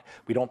aside.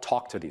 We don't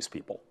talk to these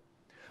people.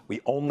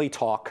 We only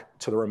talk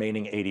to the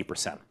remaining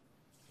 80%.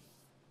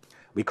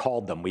 We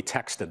called them, we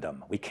texted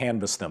them, we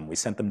canvassed them, we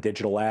sent them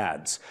digital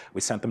ads,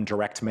 we sent them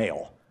direct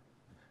mail.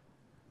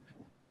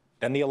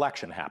 Then the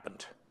election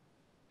happened.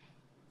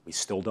 We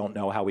still don't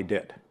know how we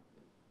did.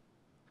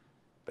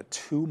 But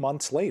 2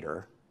 months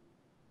later,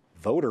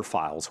 voter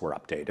files were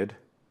updated,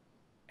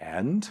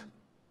 and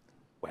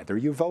whether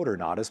you vote or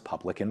not is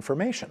public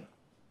information.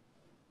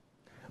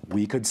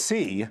 We could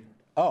see,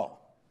 oh,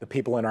 the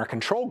people in our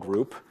control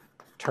group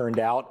turned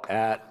out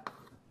at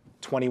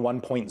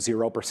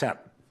 21.0%.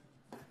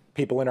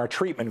 People in our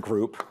treatment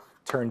group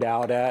turned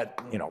out at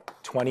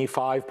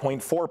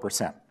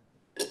 25.4%,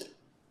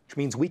 which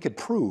means we could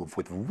prove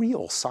with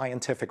real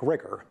scientific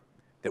rigor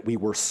that we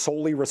were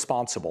solely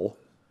responsible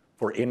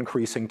for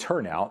increasing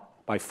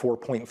turnout by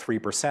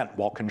 4.3%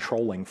 while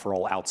controlling for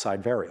all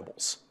outside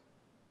variables.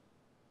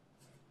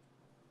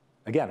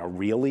 Again, a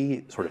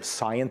really sort of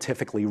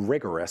scientifically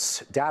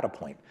rigorous data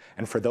point.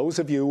 And for those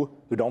of you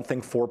who don't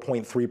think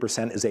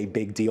 4.3% is a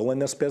big deal in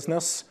this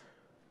business,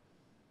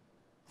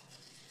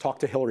 talk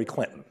to Hillary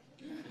Clinton.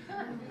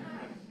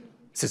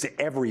 This is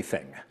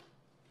everything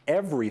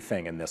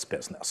in this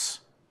business.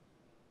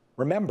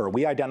 Remember,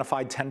 we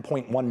identified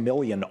 10.1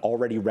 million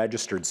already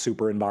registered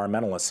super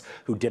environmentalists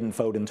who didn't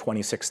vote in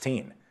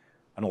 2016,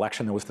 an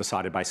election that was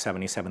decided by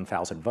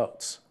 77,000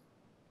 votes.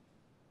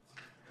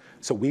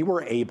 So we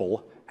were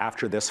able,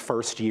 after this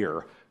first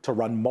year, to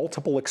run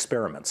multiple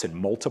experiments in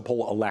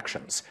multiple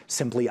elections,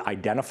 simply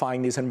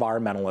identifying these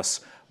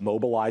environmentalists,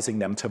 mobilizing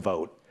them to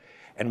vote.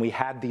 And we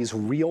had these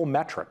real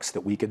metrics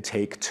that we could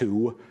take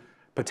to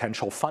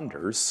potential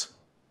funders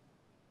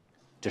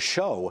to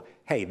show,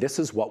 hey, this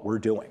is what we're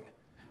doing.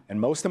 And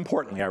most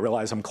importantly, I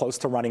realize I'm close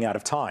to running out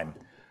of time,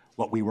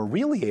 what we were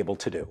really able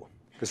to do,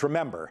 because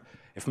remember,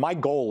 if my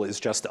goal is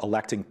just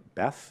electing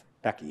Becky,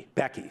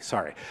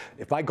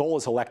 if my goal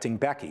is electing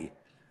Becky,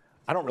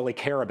 I don't really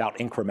care about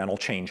incremental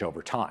change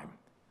over time.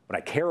 What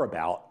I care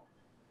about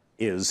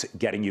is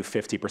getting you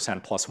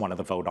 50% plus one of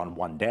the vote on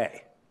one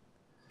day.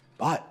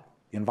 But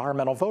the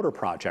Environmental Voter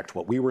Project,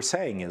 what we were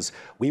saying is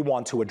we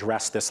want to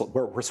address this.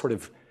 We're sort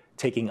of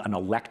taking an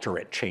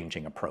electorate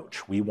changing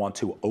approach. We want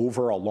to,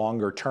 over a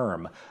longer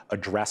term,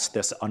 address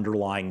this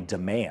underlying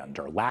demand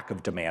or lack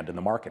of demand in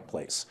the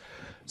marketplace.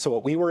 So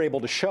what we were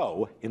able to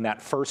show in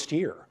that first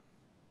year,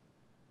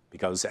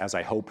 because as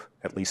I hope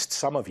at least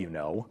some of you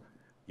know,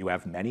 you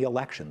have many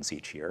elections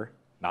each year,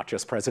 not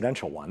just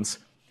presidential ones.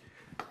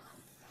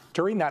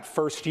 During that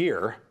first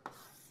year,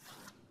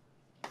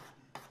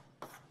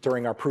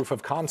 during our proof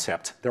of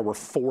concept, there were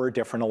 4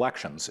 different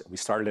elections. We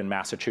started in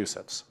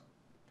Massachusetts.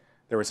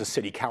 There was a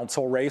city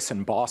council race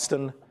in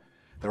Boston.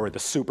 There were the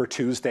Super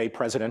Tuesday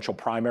presidential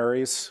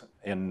primaries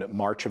in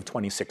March of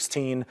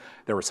 2016.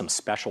 There were some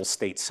special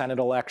state Senate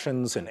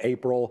elections in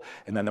April,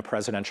 and then the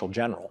presidential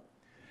general.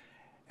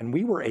 And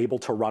we were able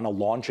to run a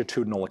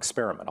longitudinal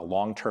experiment, a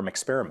long-term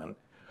experiment,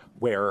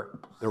 where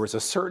there was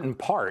a certain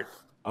part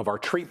of our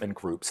treatment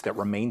groups that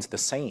remained the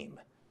same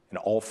in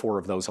all 4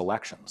 of those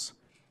elections.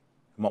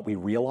 And what we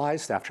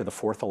realized after the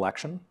 4th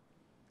election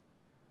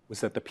was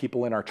that the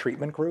people in our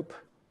treatment group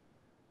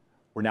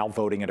were now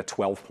voting at a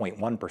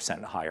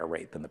 12.1% higher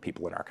rate than the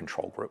people in our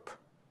control group.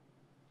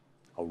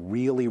 A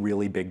really,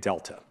 really big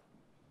delta.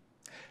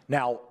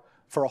 Now,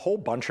 for a whole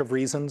bunch of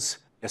reasons,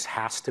 this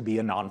has to be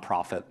a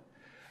nonprofit.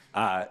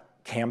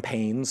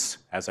 Campaigns,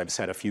 as I've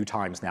said a few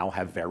times now,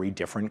 have very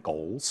different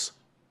goals.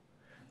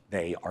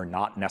 They are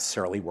not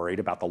necessarily worried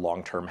about the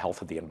long-term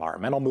health of the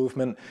environmental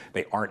movement.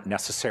 They aren't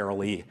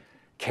necessarily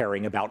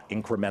caring about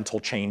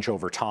incremental change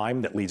over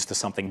time that leads to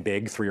something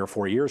big 3 or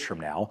 4 years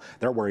from now.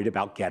 They're worried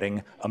about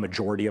getting a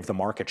majority of the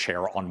market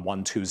share on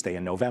one Tuesday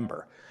in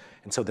November.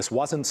 And so this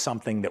wasn't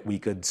something that we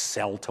could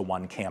sell to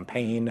one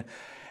campaign.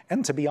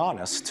 And to be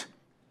honest,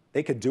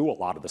 they could do a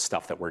lot of the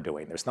stuff that we're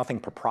doing. There's nothing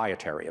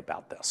proprietary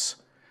about this.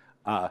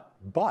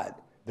 But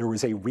there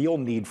was a real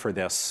need for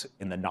this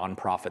in the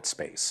nonprofit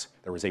space.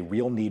 There was a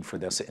real need for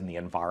this in the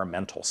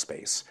environmental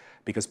space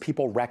because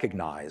people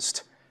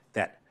recognized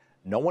that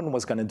no one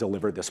was going to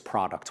deliver this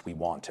product we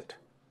wanted.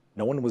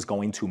 No one was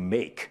going to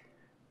make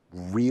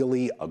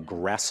really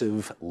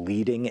aggressive,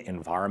 leading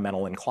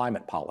environmental and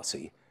climate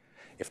policy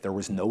if there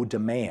was no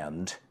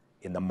demand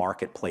in the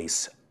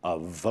marketplace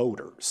of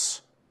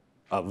voters.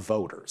 And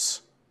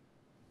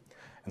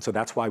so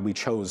that's why we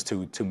chose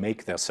to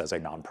make this as a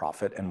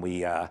nonprofit, and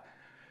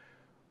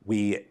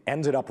we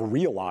ended up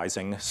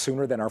realizing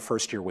sooner than our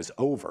first year was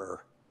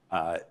over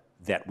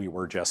that we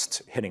were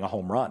just hitting a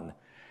home run.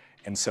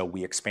 And so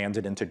we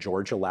expanded into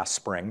Georgia last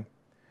spring,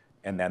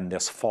 and then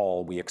this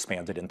fall we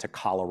expanded into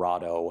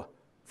Colorado,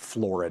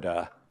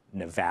 Florida,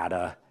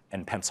 Nevada,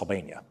 and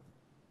Pennsylvania.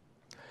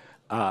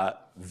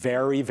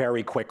 Very,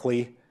 very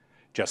quickly,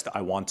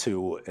 I want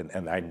to,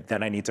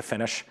 then I need to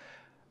finish,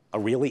 a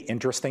really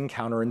interesting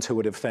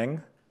counterintuitive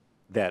thing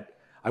that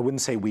I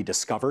wouldn't say we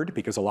discovered,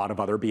 because a lot of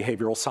other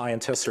behavioral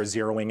scientists are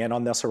zeroing in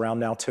on this around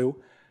now too.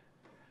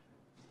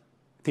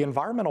 The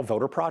Environmental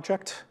Voter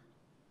Project,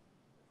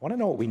 want to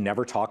know what we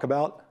never talk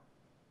about?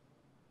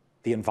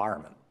 The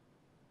environment.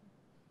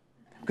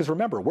 Because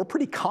remember, we're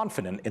pretty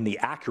confident in the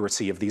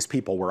accuracy of these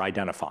people we're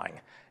identifying.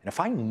 And if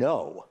I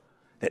know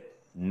that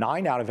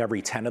 9 out of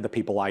every 10 of the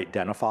people I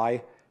identify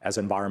as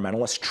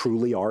environmentalists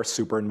truly are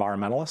super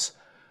environmentalists,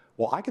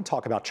 well, I could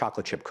talk about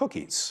chocolate chip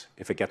cookies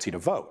if it gets you to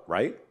vote,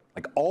 right?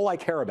 Like, all I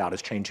care about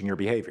is changing your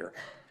behavior.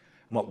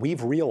 And what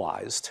we've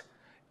realized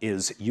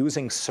is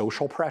using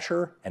social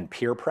pressure and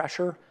peer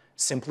pressure,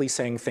 simply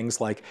saying things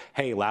like,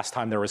 hey, last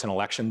time there was an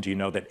election, do you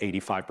know that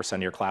 85%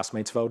 of your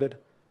classmates voted?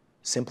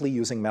 Simply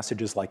using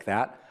messages like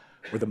that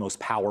were the most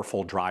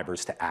powerful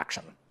drivers to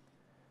action.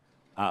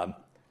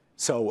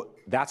 So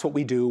that's what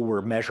we do.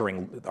 We're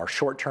measuring our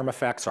short-term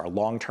effects, our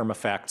long-term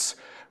effects.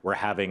 We're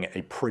having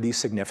a pretty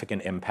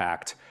significant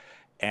impact.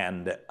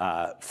 And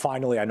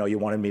finally, I know you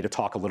wanted me to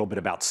talk a little bit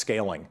about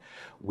scaling.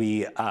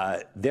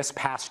 This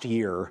past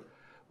year,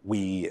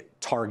 we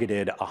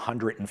targeted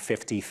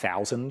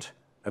 150,000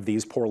 of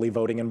these poorly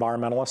voting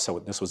environmentalists. So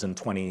this was in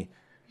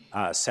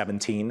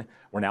 2017.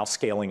 We're now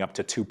scaling up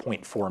to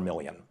 2.4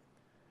 million.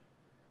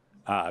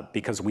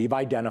 Because we've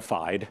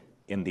identified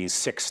in these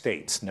 6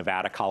 states,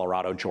 Nevada,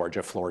 Colorado,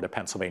 Georgia, Florida,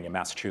 Pennsylvania,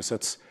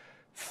 Massachusetts,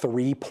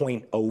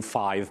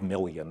 3.05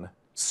 million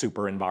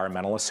super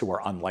environmentalists who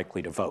are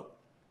unlikely to vote.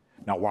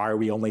 Now, why are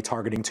we only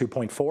targeting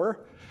 2.4?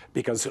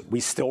 Because we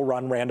still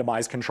run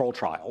randomized control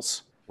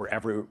trials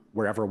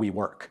wherever we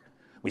work.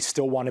 We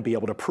still want to be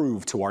able to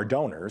prove to our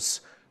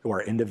donors, who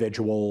are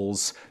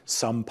individuals,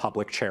 some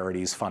public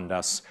charities fund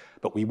us,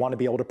 but we want to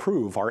be able to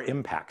prove our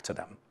impact to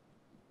them.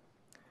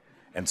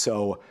 And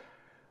so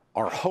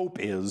our hope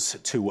is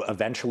to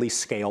eventually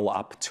scale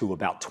up to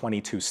about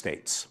 22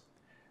 states.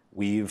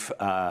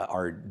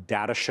 Our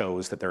data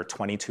shows that there are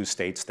 22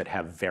 states that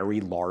have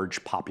very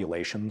large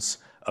populations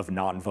of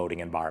non-voting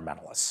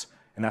environmentalists.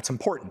 And that's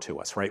important to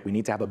us, right? We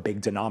need to have a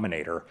big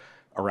denominator,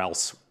 or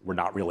else we're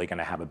not really going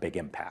to have a big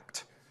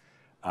impact.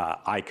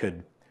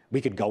 We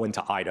could go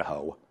into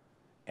Idaho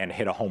and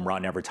hit a home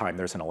run every time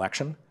there's an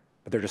election,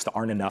 but there just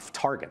aren't enough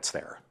targets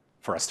there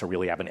for us to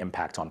really have an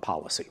impact on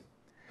policy.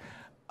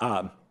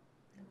 I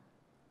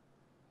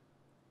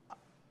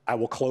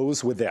will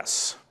close with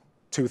this,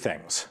 2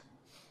 things.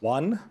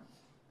 One,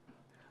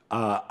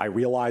 I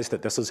realize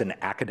that this is an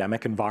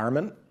academic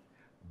environment,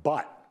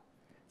 but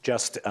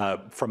just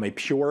from a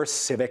pure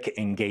civic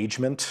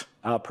engagement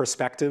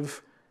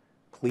perspective,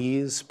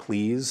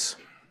 please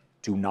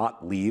do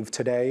not leave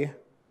today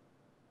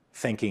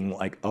thinking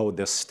like, oh,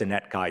 this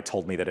Stinnett guy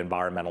told me that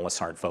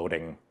environmentalists aren't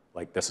voting,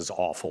 like this is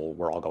awful,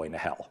 we're all going to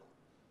hell.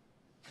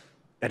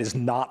 That is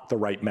not the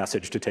right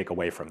message to take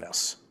away from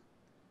this.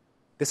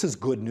 This is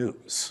good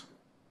news.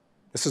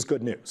 This is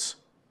good news.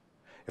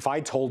 If I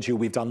told you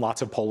we've done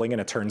lots of polling and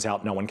it turns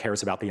out no one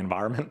cares about the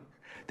environment,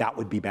 that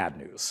would be bad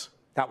news.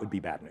 That would be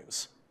bad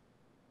news.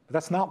 But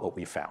that's not what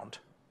we found.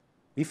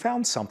 We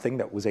found something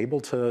that was able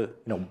to,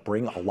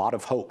 bring a lot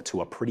of hope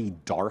to a pretty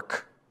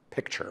dark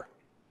picture.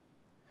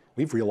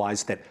 We've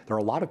realized that there are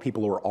a lot of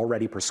people who are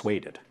already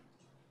persuaded.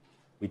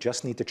 We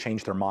just need to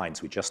change their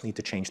minds. We just need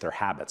to change their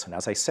habits. And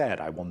as I said,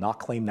 I will not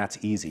claim that's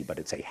easy, but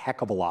it's a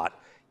heck of a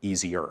lot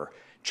easier.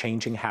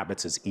 Changing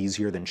habits is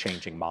easier than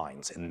changing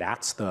minds. And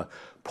that's the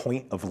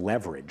point of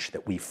leverage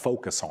that we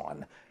focus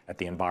on at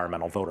the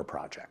Environmental Voter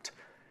Project.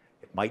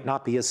 It might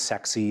not be as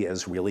sexy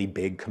as really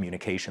big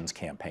communications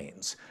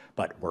campaigns,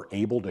 but we're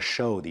able to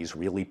show these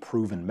really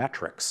proven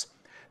metrics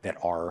that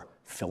our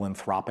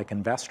philanthropic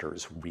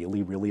investors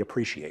really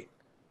appreciate.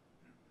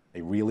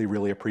 They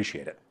really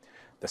appreciate it.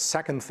 The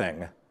second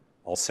thing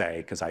I'll say,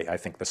 because I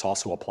think this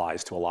also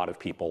applies to a lot of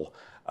people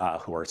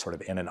who are sort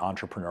of in an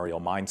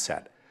entrepreneurial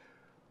mindset,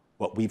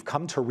 what we've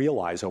come to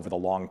realize over the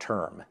long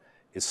term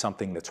is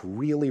something that's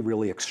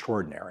really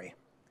extraordinary.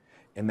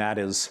 And that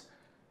is,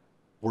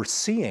 we're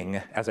seeing,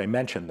 as I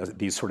mentioned,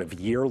 these sort of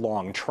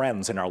year-long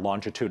trends in our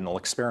longitudinal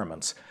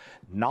experiments,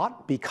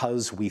 not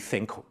because we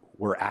think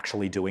we're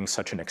actually doing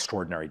such an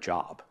extraordinary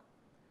job.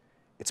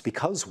 It's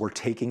because we're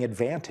taking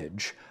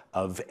advantage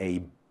of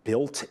a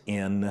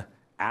built-in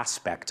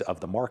aspect of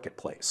the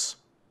marketplace.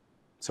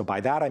 So by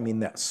that, I mean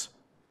this.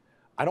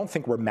 I don't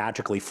think we're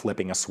magically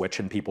flipping a switch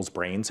in people's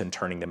brains and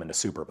turning them into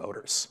super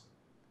voters.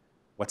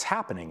 What's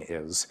happening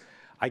is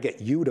I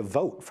get you to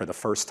vote for the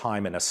first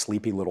time in a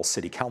sleepy little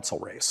city council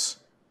race.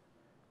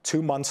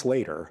 2 months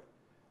later,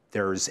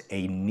 there's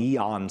a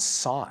neon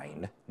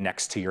sign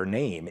next to your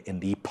name in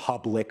the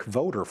public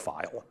voter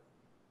file.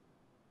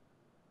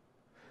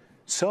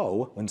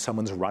 So when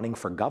someone's running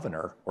for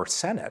governor or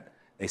Senate,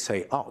 they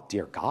say, oh,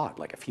 dear God,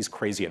 like if he's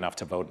crazy enough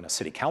to vote in a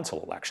city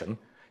council election,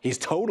 he's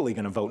totally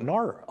going to vote in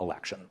our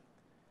election.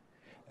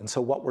 And so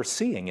what we're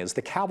seeing is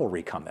the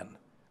cavalry come in.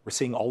 We're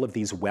seeing all of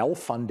these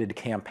well-funded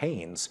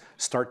campaigns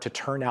start to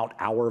turn out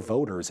our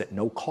voters at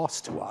no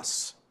cost to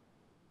us.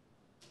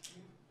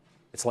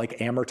 It's like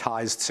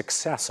amortized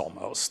success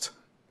almost.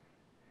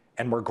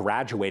 And we're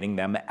graduating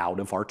them out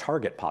of our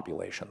target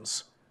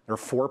populations. There are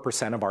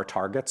 4% of our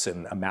targets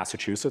in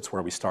Massachusetts,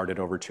 where we started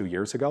over 2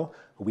 years ago,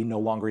 who we no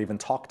longer even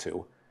talk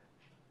to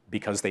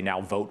because they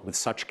now vote with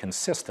such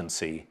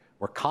consistency.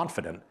 We're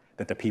confident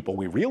that the people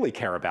we really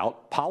care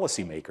about,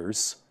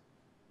 policymakers,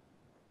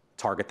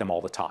 target them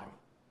all the time.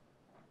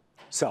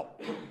 So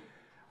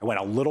I went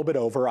a little bit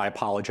over, I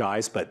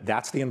apologize, but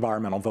that's the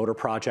Environmental Voter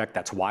Project.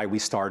 That's why we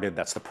started.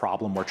 That's the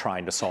problem we're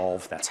trying to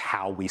solve. That's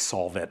how we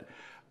solve it.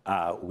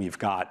 We've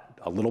got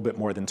a little bit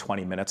more than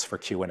 20 minutes for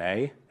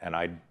Q&A, and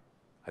I'd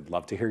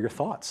love to hear your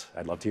thoughts.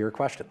 I'd love to hear your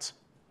questions.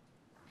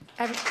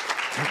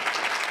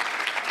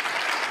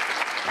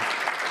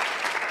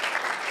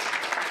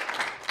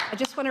 I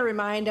just want to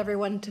remind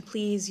everyone to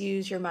please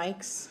use your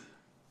mics.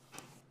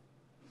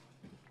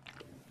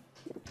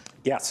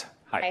 Yes.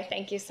 Hi,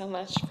 thank you so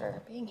much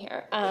for being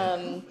here.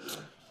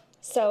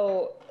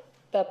 So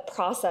the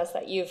process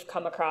that you've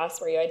come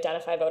across where you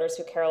identify voters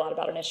who care a lot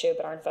about an issue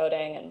but aren't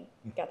voting and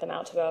get them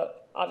out to vote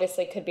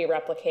obviously could be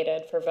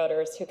replicated for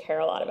voters who care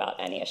a lot about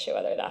any issue,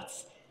 whether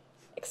that's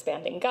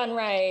expanding gun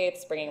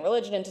rights, bringing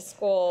religion into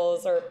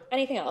schools, or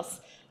anything else.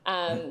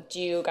 Do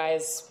you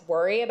guys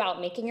worry about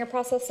making your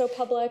process so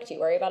public? Do you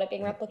worry about it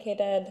being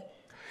replicated?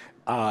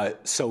 Oh,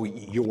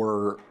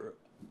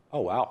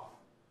 wow.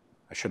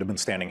 I should have been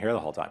standing here the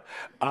whole time.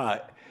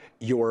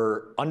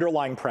 Your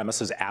underlying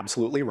premise is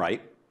absolutely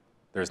right.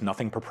 There's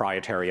nothing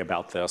proprietary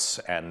about this,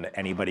 and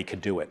anybody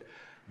could do it.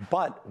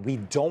 But we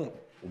don't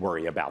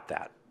worry about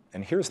that.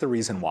 And here's the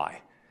reason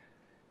why.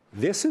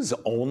 This is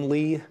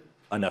only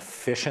an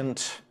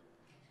efficient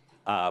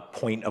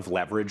point of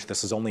leverage.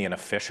 This is only an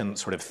efficient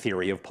sort of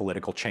theory of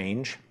political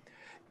change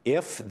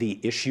if the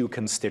issue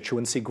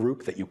constituency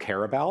group that you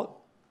care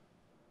about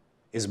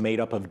is made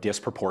up of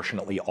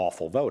disproportionately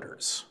awful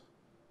voters.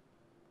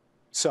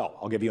 So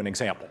I'll give you an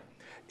example.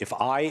 If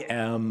I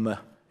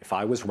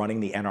was running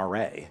the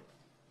NRA,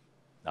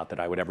 not that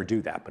I would ever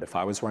do that, but if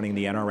I was running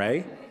the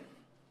NRA,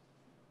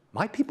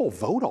 my people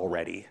vote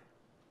already.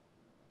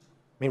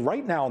 I mean,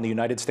 right now in the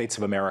United States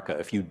of America,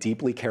 if you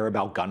deeply care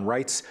about gun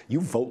rights,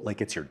 you vote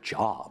like it's your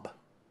job.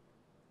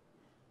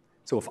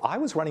 So if I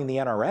was running the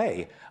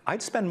NRA,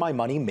 I'd spend my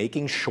money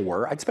making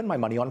sure, I'd spend my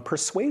money on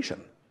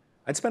persuasion.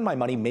 I'd spend my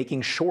money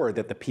making sure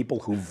that the people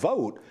who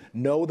vote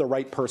know the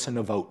right person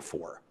to vote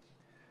for.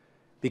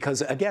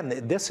 Because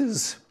again, this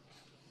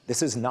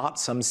is not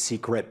some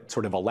secret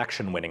sort of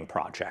election winning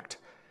project.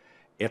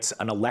 It's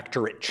an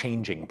electorate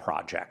changing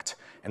project.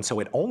 And so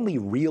it only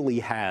really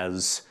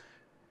has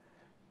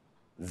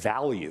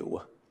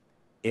value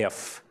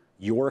if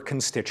your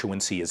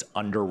constituency is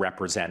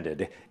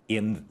underrepresented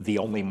in the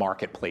only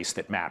marketplace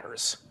that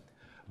matters.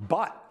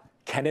 But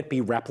can it be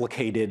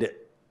replicated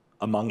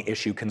among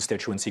issue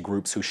constituency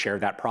groups who share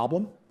that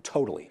problem?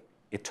 Totally.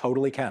 It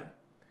totally can.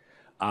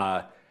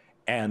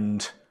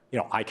 And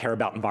I care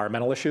about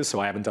environmental issues, so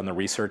I haven't done the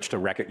research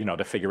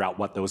to figure out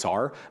what those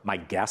are. My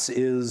guess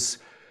is,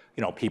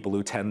 people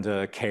who tend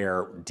to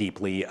care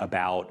deeply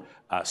about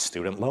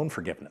student loan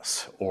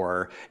forgiveness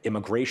or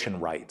immigration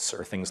rights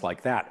or things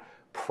like that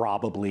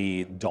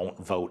probably don't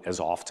vote as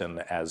often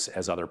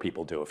as other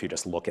people do if you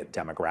just look at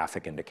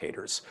demographic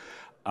indicators.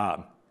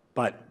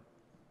 But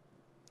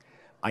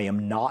I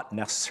am not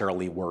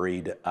necessarily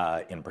worried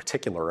in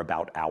particular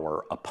about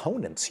our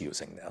opponents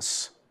using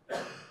this.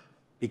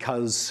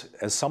 Because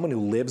as someone who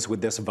lives with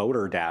this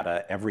voter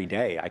data every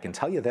day, I can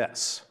tell you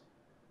this.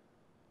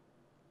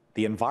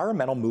 The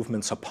environmental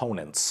movement's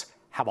opponents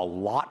have a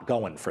lot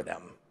going for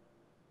them.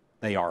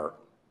 They are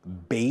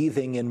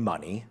bathing in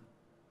money.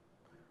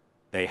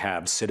 They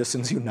have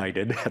Citizens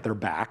United at their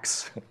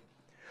backs.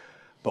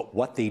 But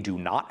what they do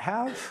not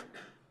have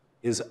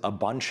is a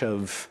bunch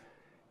of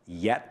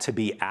yet to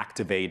be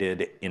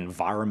activated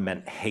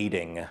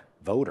environment-hating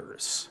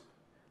voters.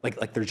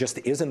 Like there just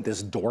isn't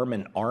this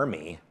dormant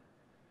army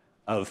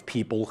of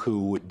people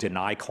who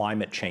deny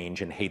climate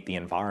change and hate the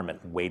environment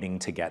waiting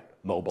to get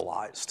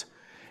mobilized.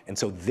 And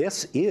so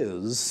this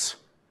is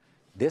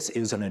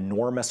an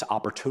enormous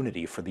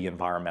opportunity for the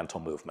environmental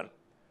movement.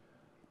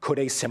 Could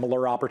a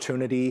similar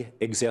opportunity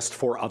exist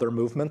for other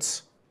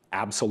movements?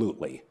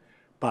 Absolutely.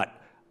 But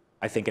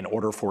I think in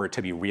order for it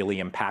to be really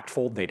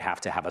impactful, they'd have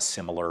to have a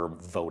similar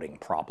voting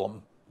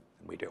problem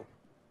than we do.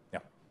 Yeah.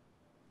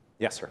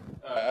 Yes, sir.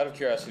 Out of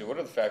curiosity, what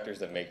are the factors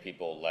that make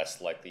people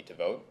less likely to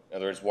vote? In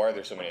other words, why are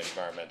there so many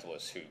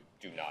environmentalists who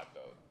do not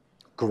vote?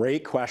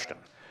 Great question.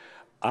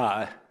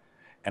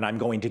 And I'm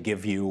going to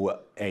give you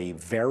a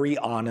very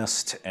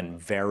honest and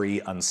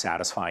very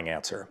unsatisfying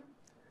answer.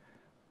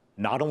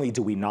 Not only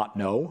do we not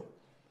know,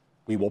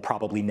 we will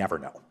probably never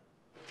know.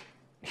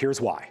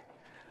 Here's why.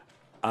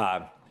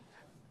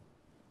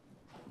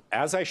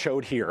 As I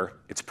showed here,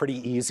 it's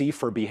pretty easy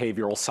for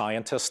behavioral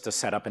scientists to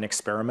set up an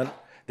experiment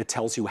that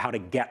tells you how to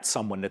get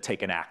someone to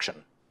take an action,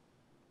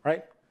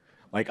 right?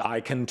 Like I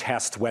can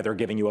test whether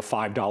giving you a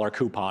 $5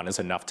 coupon is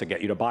enough to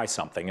get you to buy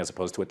something as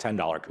opposed to a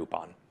 $10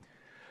 coupon.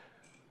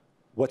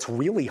 What's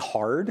really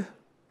hard,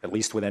 at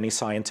least with any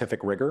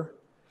scientific rigor,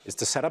 is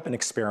to set up an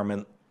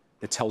experiment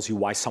that tells you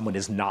why someone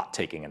is not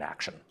taking an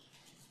action.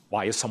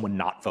 Why is someone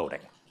not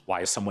voting?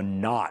 Why is someone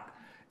not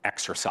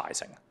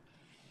exercising?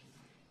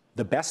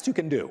 The best you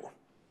can do,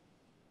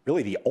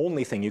 really the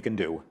only thing you can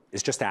do,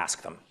 is just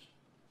ask them.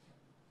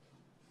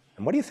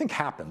 And what do you think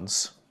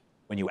happens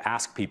when you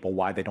ask people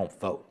why they don't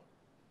vote?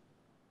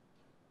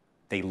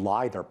 They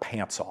lie their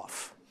pants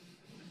off.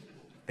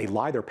 They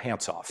lie their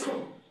pants off.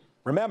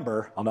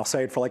 Remember, and I'll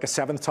say it for like a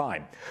 7th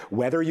time,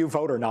 whether you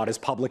vote or not is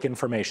public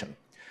information.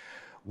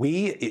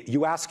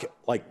 You ask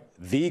like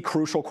the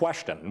crucial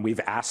question. We've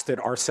asked it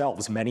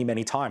ourselves many,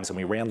 many times, and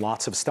we ran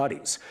lots of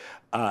studies.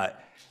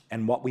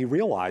 And what we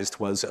realized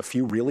was a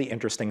few really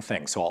interesting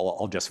things. So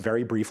I'll just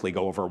very briefly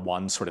go over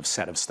one sort of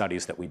set of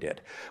studies that we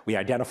did. We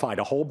identified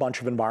a whole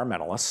bunch of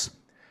environmentalists.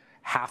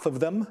 Half of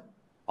them,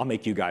 I'll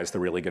make you guys the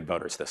really good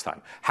voters this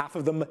time. Half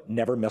of them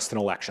never missed an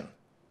election.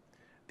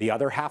 The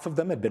other half of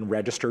them had been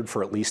registered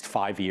for at least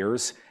 5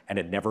 years and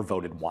had never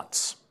voted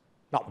once.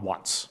 Not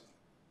once.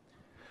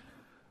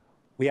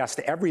 We asked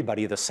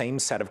everybody the same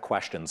set of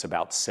questions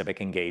about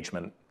civic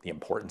engagement, the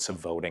importance of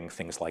voting,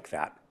 things like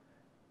that.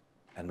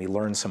 And we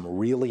learned some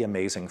really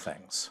amazing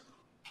things.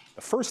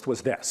 The first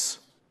was this.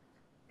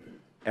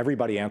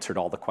 Everybody answered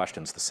all the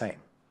questions the same.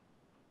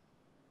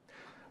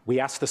 We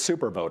asked the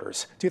super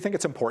voters, do you think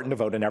it's important to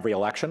vote in every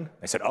election?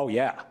 They said, oh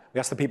yeah. We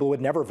asked the people who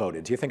had never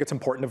voted, do you think it's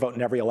important to vote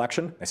in every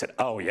election? They said,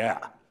 oh yeah.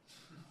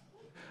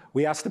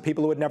 We asked the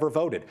people who had never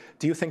voted,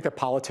 do you think that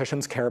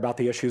politicians care about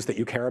the issues that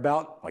you care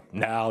about? Like,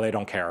 no, they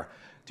don't care.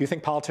 Do you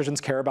think politicians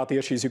care about the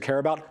issues you care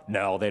about?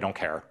 No, they don't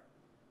care.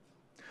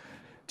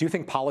 Do you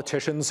think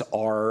politicians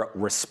are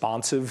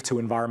responsive to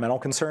environmental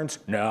concerns?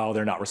 No,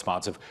 they're not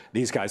responsive.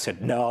 These guys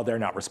said, no, they're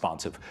not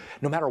responsive.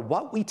 No matter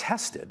what we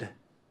tested,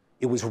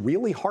 it was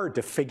really hard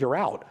to figure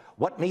out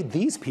what made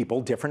these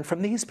people different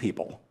from these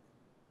people.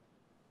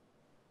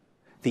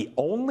 The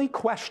only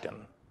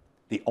question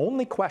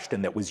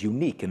that was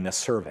unique in this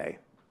survey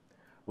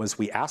was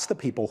we asked the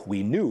people who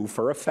we knew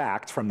for a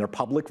fact from their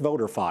public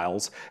voter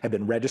files had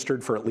been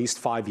registered for at least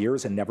 5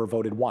 years and never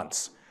voted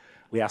once.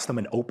 We asked them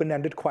an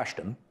open-ended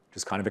question, which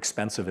is kind of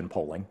expensive in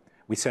polling.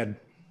 We said,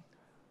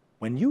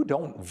 when you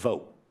don't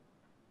vote,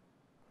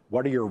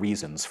 what are your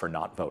reasons for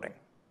not voting?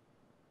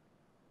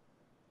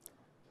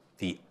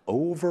 The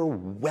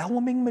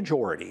overwhelming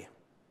majority,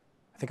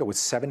 I think it was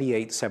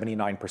 78,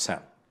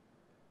 79%,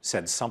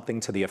 said something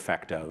to the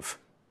effect of,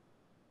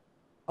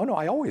 oh no,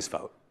 I always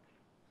vote.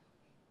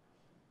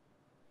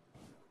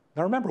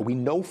 Now remember, we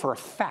know for a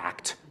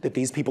fact that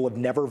these people have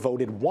never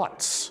voted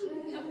once.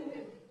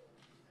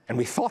 And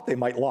we thought they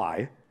might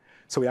lie.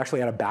 So we actually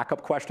had a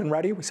backup question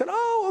ready. We said,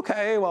 oh,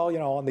 okay, well, you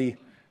know, on the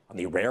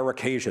rare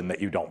occasion that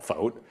you don't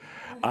vote,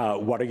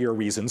 what are your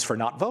reasons for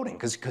not voting?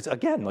 Because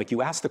again, like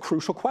you asked the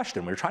crucial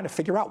question. We were trying to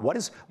figure out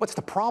what's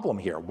the problem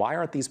here? Why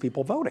aren't these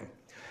people voting?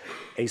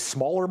 A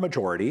smaller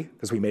majority,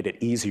 because we made it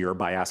easier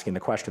by asking the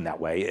question that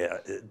way,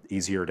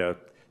 easier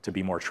to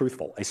be more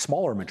truthful. A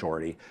smaller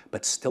majority,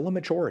 but still a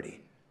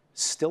majority,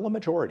 still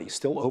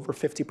over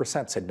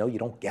 50% said, no, you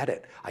don't get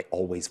it. I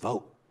always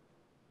vote.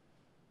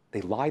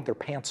 They lied their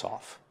pants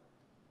off.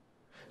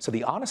 So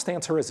the honest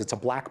answer is it's a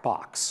black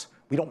box.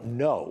 We don't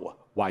know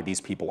why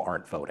these people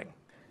aren't voting.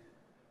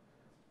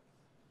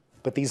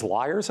 But these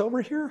liars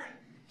over here,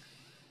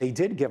 they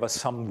did give us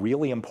some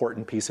really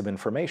important piece of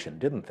information,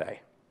 didn't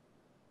they?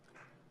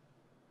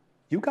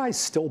 You guys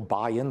still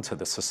buy into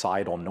the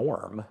societal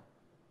norm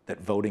that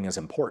voting is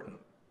important.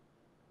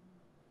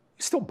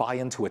 You still buy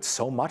into it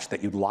so much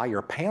that you'd lie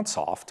your pants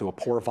off to a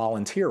poor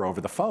volunteer over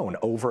the phone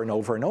over and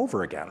over and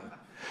over again.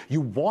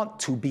 You want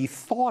to be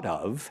thought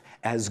of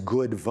as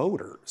good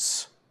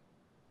voters.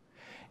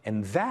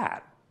 And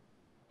that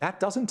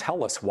doesn't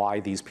tell us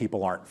why these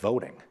people aren't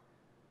voting,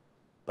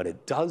 but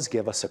it does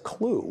give us a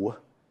clue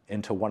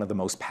into one of the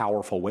most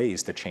powerful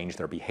ways to change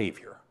their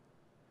behavior.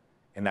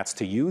 And that's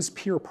to use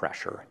peer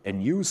pressure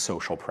and use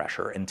social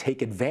pressure and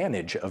take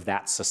advantage of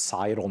that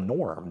societal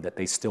norm that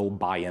they still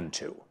buy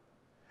into.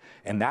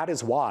 And that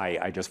is why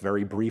I just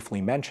very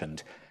briefly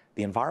mentioned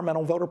the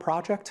Environmental Voter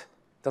Project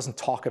doesn't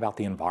talk about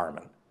the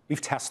environment.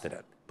 We've tested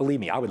it. Believe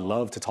me, I would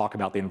love to talk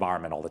about the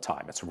environment all the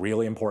time. It's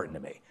really important to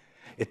me.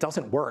 It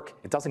doesn't work.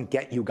 It doesn't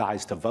get you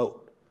guys to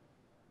vote.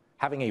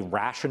 Having a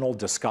rational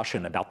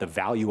discussion about the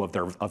value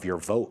of your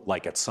vote,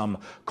 like at some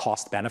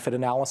cost-benefit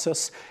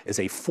analysis, is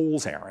a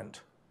fool's errand.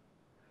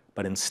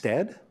 But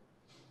instead,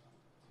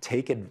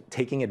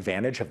 taking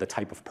advantage of the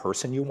type of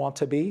person you want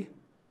to be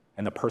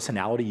and the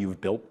personality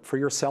you've built for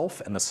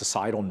yourself and the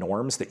societal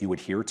norms that you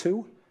adhere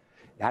to,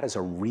 that is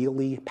a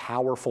really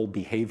powerful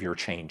behavior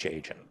change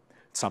agent.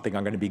 It's something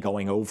I'm going to be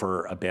going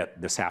over a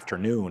bit this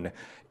afternoon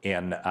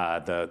in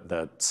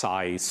the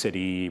Sci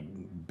City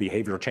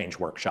Behavior Change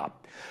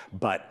Workshop.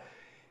 But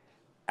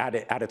at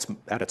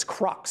its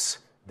crux,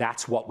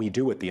 that's what we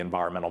do at the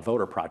Environmental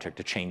Voter Project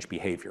to change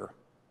behavior.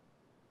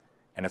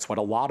 And it's what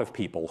a lot of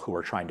people who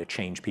are trying to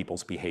change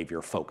people's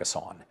behavior focus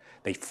on.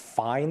 They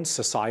find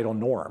societal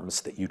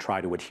norms that you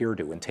try to adhere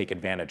to and take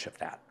advantage of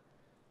that.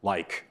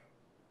 Like,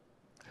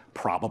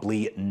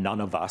 probably none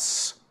of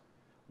us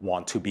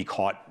want to be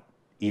caught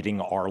eating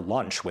our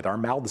lunch with our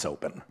mouths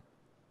open,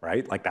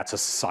 right? Like that's a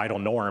societal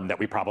norm that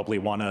we probably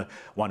want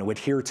to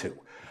adhere to.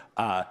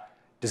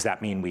 Does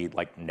that mean we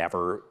like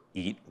never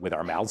eat with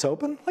our mouths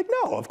open? Like,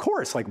 no, of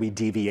course, like we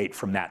deviate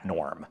from that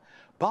norm.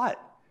 But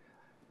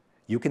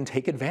you can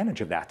take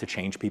advantage of that to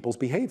change people's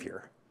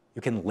behavior.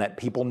 You can let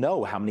people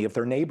know how many of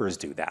their neighbors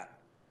do that.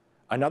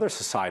 Another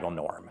societal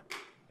norm,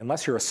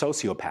 unless you're a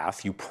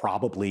sociopath, you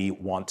probably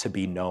want to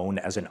be known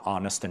as an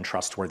honest and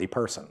trustworthy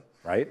person,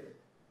 right?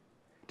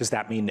 Does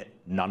that mean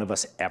none of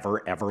us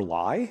ever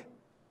lie?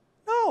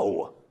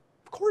 No,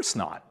 of course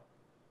not.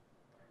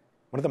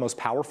 One of the most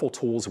powerful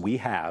tools we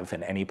have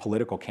and any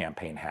political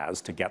campaign has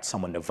to get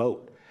someone to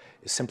vote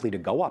is simply to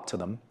go up to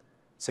them,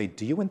 say,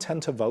 do you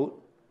intend to vote?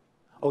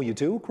 Oh, you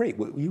do? Great.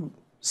 Will you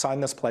sign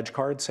this pledge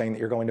card saying that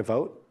you're going to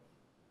vote?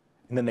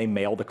 And then they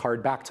mail the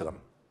card back to them.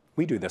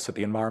 We do this at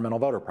the Environmental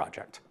Voter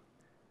Project.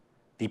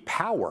 The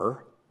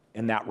power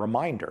in that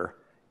reminder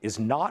is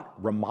not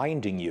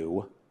reminding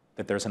you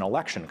that there's an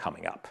election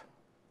coming up.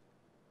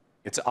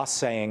 It's us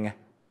saying,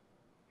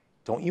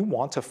 don't you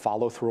want to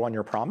follow through on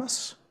your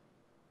promise?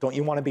 Don't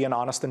you want to be an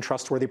honest and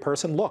trustworthy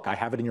person? Look, I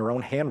have it in your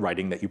own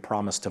handwriting that you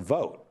promised to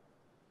vote.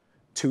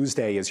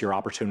 Tuesday is your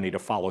opportunity to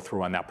follow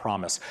through on that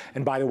promise.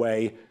 And by the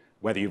way,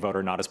 whether you vote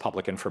or not is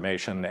public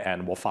information,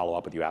 and we'll follow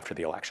up with you after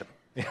the election.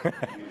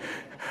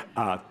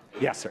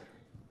 Yes, sir.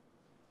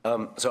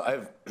 So I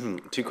have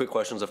two quick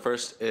questions. The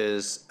first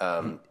is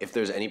if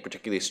there's any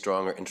particularly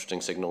strong or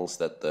interesting signals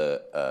that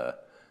the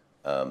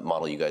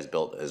model you guys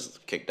built has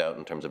kicked out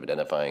in terms of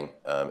identifying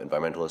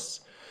environmentalists.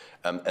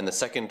 And the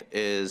second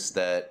is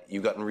that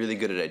you've gotten really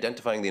good at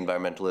identifying the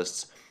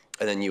environmentalists,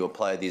 and then you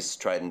apply these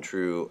tried and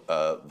true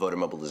voter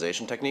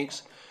mobilization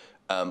techniques.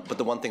 But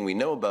the one thing we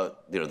know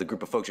about the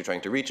group of folks you're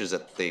trying to reach is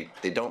that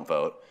they don't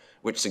vote,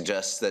 which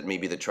suggests that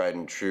maybe the tried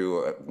and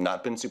true have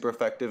not been super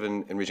effective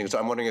in reaching. So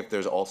I'm wondering if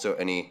there's also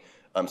any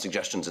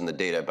suggestions in the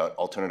data about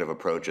alternative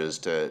approaches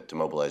to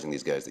mobilizing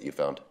these guys that you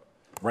found.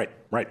 Right.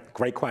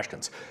 Great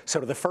questions. So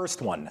to the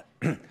first one,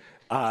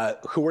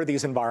 who are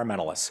these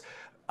environmentalists?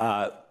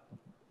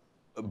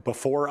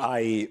 Before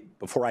I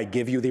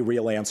give you the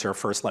real answer,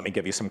 first let me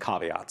give you some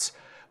caveats.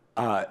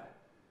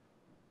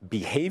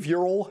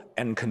 Behavioral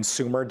and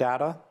consumer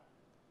data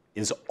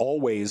is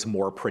always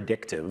more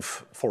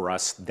predictive for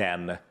us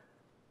than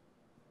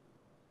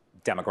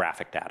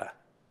demographic data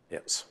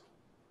is.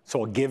 So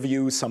I'll give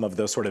you some of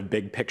the sort of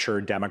big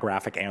picture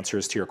demographic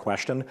answers to your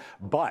question,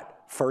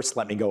 but first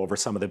let me go over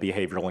some of the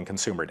behavioral and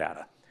consumer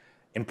data.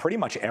 In pretty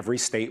much every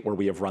state where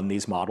we have run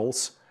these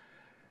models,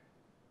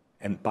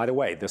 and by the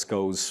way, this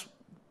goes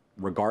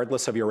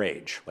regardless of your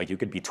age, like you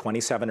could be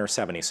 27 or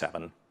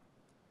 77,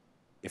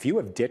 if you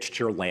have ditched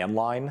your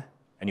landline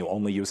and you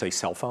only use a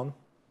cell phone,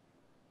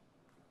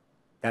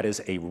 that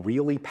is a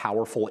really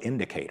powerful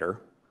indicator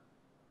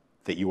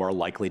that you are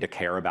likely to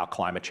care about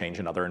climate change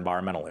and other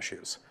environmental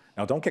issues.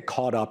 Now, don't get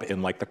caught up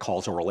in like the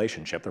causal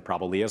relationship. There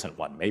probably isn't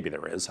one. Maybe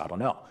there is. I don't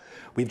know.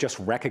 We've just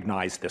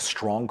recognized this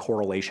strong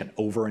correlation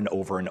over and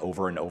over and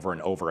over and over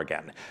and over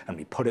again. And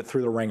we put it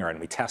through the ringer and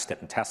we test it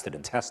and test it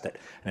and test it,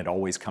 and it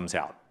always comes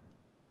out.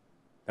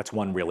 That's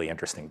one really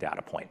interesting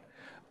data point.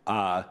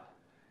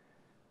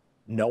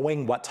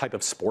 Knowing what type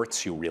of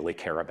sports you really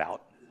care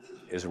about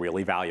is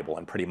really valuable.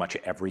 In pretty much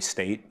every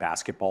state,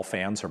 basketball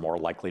fans are more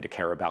likely to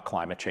care about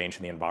climate change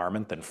and the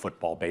environment than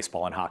football,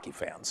 baseball, and hockey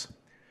fans.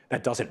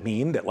 That doesn't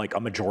mean that like a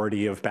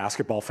majority of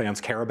basketball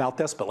fans care about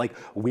this, but like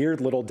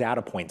weird little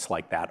data points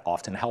like that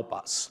often help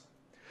us.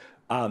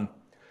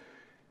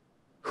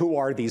 Who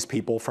are these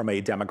people from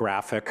a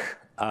demographic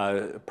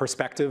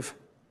perspective?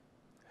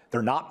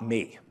 They're not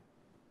me.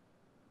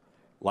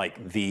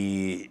 Like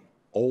the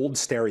old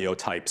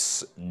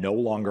stereotypes no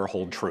longer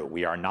hold true.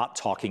 We are not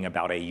talking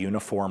about a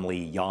uniformly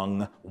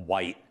young,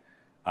 white,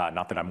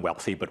 not that I'm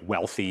wealthy, but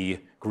wealthy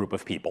group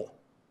of people.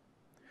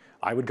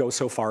 I would go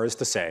so far as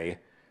to say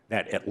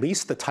that at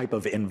least the type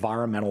of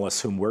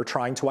environmentalists whom we're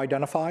trying to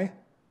identify, and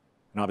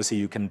obviously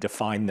you can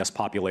define this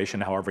population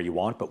however you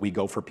want, but we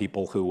go for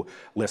people who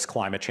list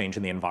climate change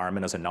and the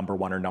environment as a number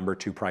one or number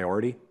two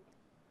priority.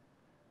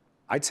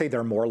 I'd say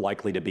they're more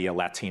likely to be a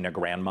Latina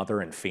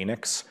grandmother in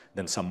Phoenix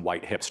than some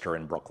white hipster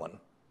in Brooklyn.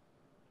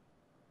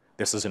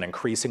 This is an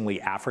increasingly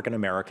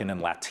African-American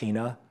and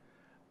Latina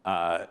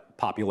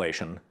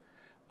population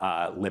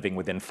living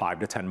within 5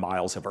 to 10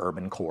 miles of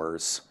urban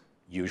cores,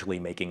 usually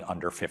making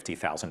under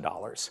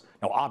 $50,000.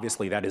 Now,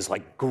 obviously, that is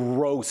like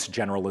gross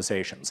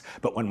generalizations,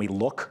 but when we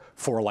look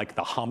for like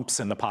the humps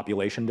in the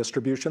population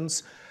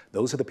distributions,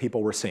 those are the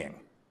people we're seeing.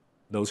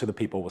 Those are the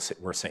people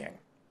we're seeing.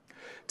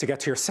 To get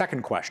to your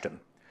second question,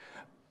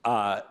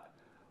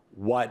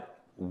 what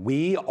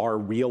we are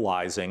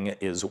realizing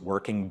is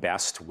working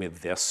best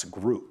with this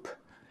group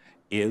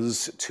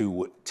is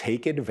to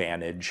take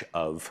advantage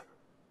of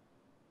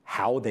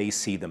how they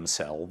see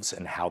themselves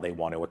and how they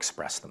want to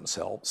express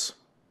themselves.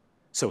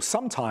 So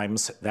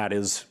sometimes that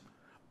is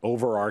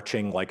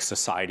overarching like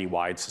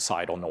society-wide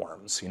societal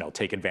norms. You know,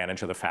 take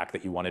advantage of the fact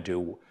that you want to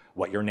do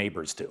what your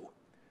neighbors do.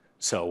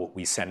 So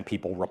we send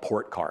people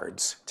report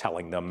cards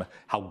telling them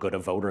how good a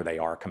voter they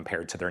are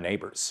compared to their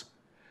neighbors.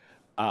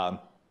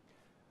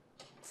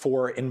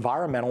 For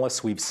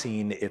environmentalists, we've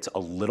seen it's a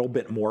little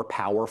bit more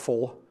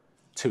powerful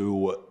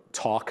to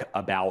talk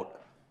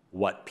about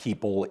what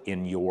people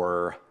in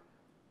your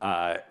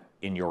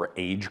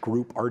age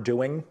group are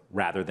doing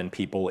rather than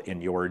people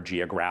in your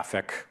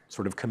geographic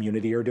sort of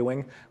community are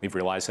doing. We've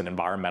realized that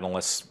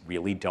environmentalists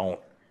really don't,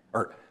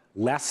 or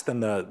less than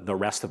the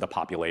rest of the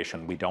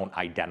population, we don't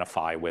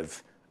identify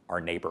with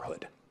our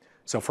neighborhood.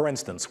 So for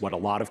instance, what a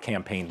lot of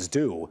campaigns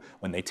do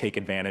when they take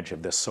advantage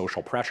of this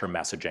social pressure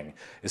messaging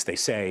is they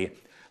say,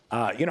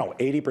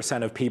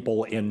 80% of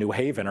people in New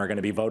Haven are going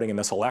to be voting in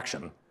this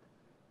election.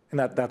 And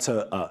that's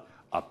a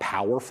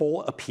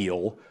powerful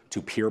appeal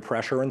to peer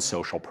pressure and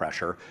social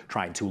pressure,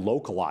 trying to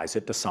localize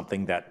it to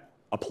something that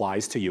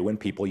applies to you and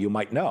people you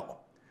might know.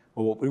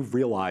 Well, what we've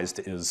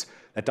realized is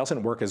that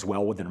doesn't work as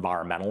well with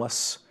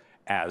environmentalists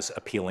as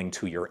appealing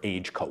to your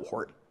age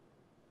cohort.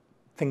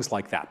 Things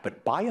like that.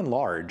 But by and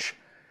large,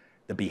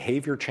 the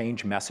behavior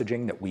change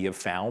messaging that we have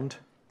found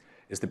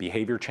is the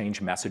behavior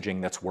change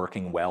messaging that's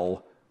working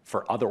well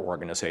for other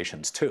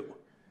organizations too.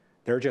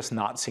 They're just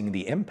not seeing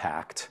the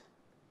impact,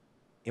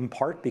 in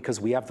part because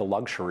we have the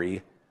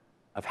luxury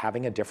of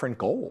having a different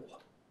goal. I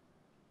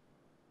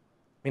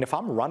mean, if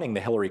I'm running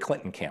the Hillary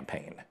Clinton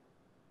campaign,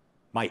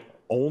 my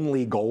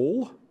only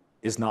goal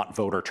is not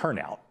voter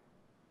turnout.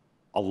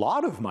 A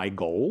lot of my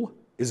goal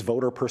is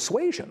voter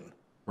persuasion,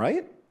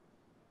 right?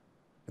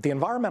 At the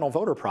Environmental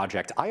Voter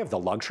Project, I have the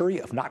luxury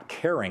of not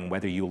caring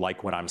whether you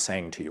like what I'm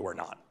saying to you or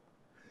not.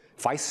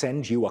 If I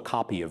send you a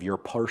copy of your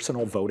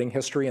personal voting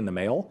history in the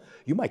mail,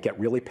 you might get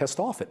really pissed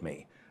off at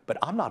me, but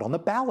I'm not on the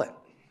ballot.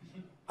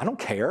 I don't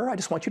care, I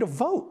just want you to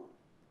vote.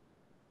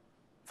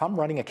 If I'm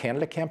running a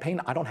candidate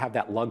campaign, I don't have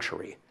that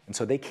luxury. And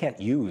so they can't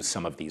use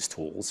some of these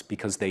tools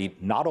because they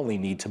not only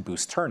need to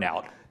boost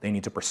turnout, they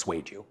need to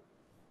persuade you.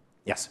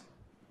 Yes?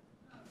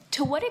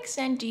 To what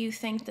extent do you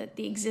think that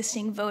the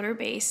existing voter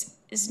base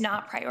is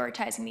not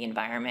prioritizing the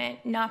environment,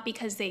 not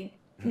because they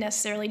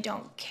necessarily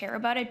don't care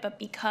about it, but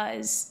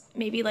because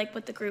maybe like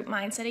with the group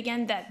mindset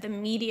again, that the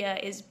media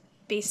is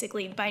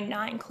basically, by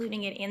not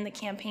including it in the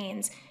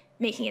campaigns,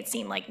 making it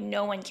seem like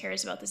no one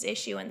cares about this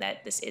issue and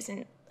that this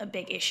isn't a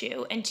big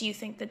issue? And do you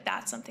think that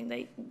that's something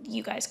that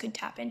you guys could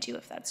tap into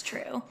if that's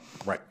true?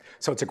 Right.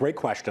 So it's a great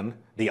question.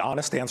 The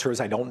honest answer is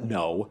I don't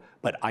know,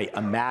 but I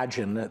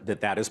imagine that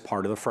that is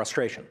part of the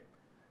frustration.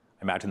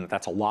 I imagine that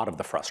that's a lot of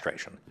the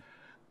frustration.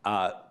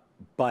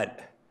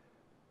 But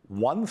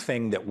one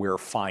thing that we're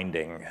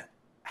finding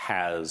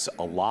has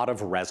a lot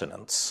of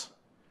resonance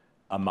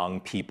among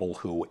people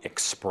who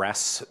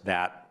express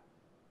that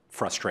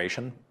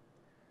frustration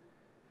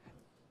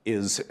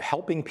is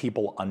helping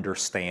people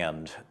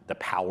understand the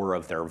power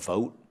of their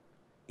vote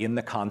in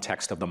the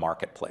context of the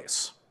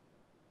marketplace.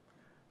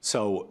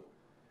 So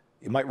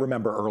you might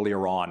remember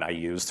earlier on, I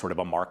used sort of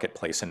a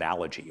marketplace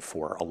analogy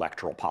for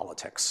electoral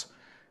politics.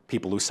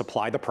 People who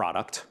supply the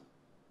product,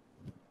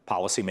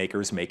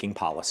 policymakers making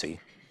policy,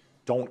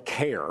 don't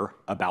care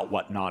about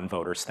what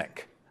non-voters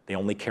think. They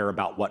only care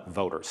about what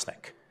voters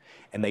think.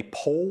 And they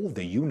poll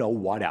the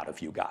you-know-what out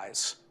of you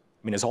guys.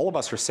 I mean, as all of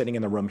us are sitting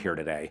in the room here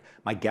today,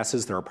 my guess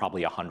is there are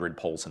probably 100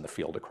 polls in the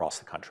field across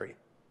the country.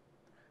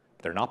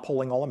 They're not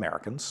polling all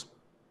Americans.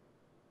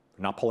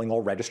 They're not polling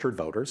all registered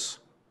voters.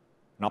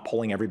 They're not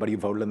polling everybody who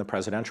voted in the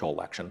presidential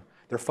election.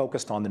 They're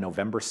focused on the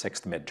November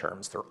 6th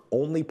midterms. They're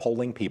only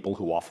polling people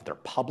who, off of their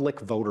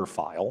public voter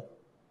file,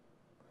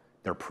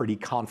 they're pretty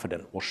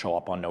confident will show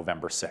up on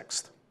November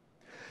 6th.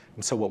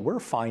 And so what we're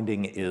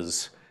finding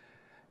is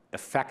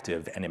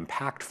effective and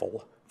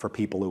impactful for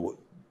people who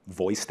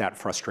voice that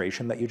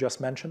frustration that you just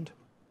mentioned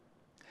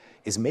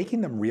is making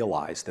them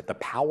realize that the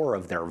power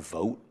of their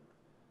vote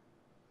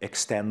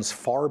extends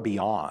far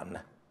beyond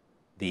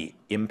the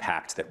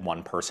impact that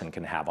one person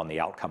can have on the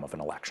outcome of an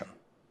election,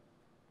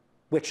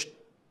 which,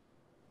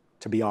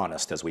 to be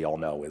honest, as we all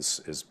know,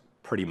 is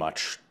pretty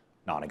much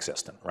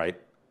non-existent, right?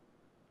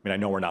 I mean, I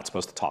know we're not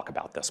supposed to talk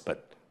about this,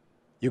 but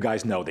you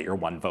guys know that your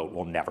one vote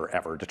will never,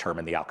 ever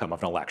determine the outcome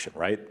of an election,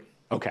 right?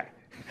 Okay.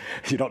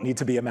 You don't need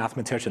to be a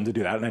mathematician to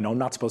do that, and I know I'm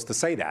not supposed to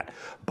say that.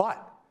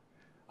 But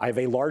I have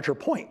a larger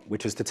point,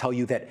 which is to tell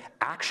you that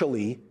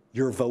actually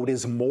your vote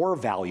is more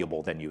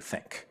valuable than you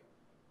think.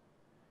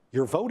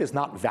 Your vote is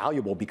not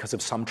valuable because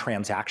of some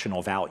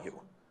transactional value.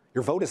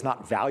 Your vote is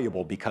not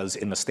valuable because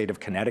in the state of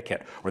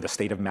Connecticut or the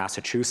state of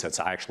Massachusetts,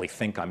 I actually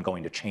think I'm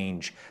going to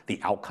change the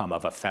outcome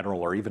of a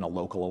federal or even a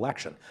local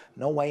election.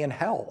 No way in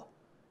hell.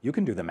 You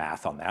can do the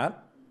math on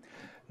that.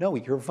 No,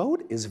 your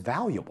vote is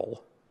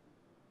valuable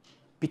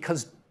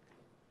because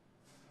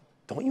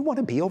don't you want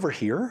to be over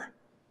here?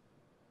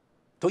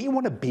 Don't you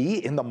want to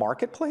be in the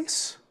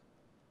marketplace?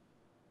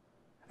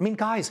 I mean,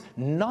 guys,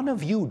 none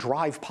of you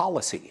drive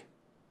policy.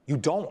 You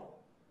don't.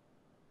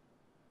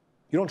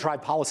 You don't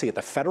drive policy at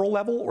the federal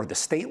level or the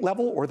state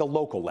level or the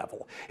local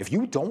level. If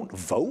you don't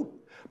vote,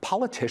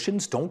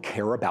 politicians don't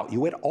care about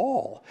you at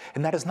all.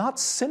 And that is not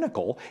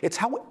cynical. It's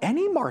how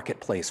any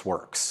marketplace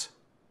works.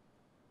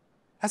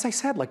 As I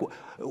said, like,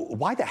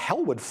 why the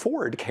hell would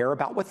Ford care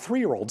about what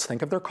 3-year-olds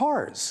think of their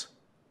cars?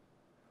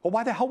 Well,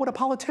 why the hell would a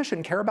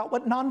politician care about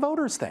what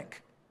non-voters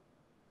think?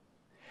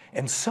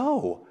 And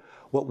so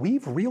what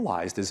we've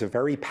realized is a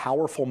very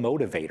powerful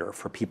motivator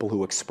for people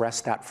who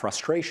express that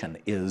frustration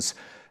is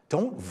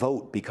don't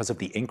vote because of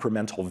the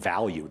incremental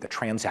value, the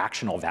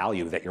transactional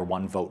value that your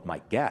one vote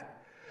might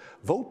get.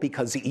 Vote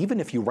because even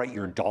if you write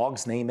your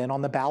dog's name in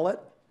on the ballot,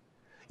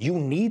 you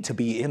need to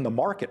be in the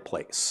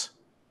marketplace,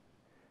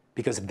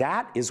 because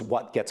that is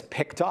what gets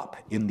picked up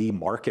in the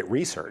market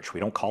research. We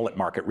don't call it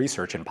market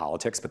research in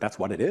politics, but that's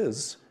what it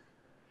is.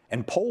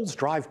 And polls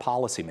drive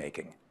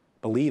policymaking,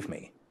 believe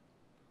me.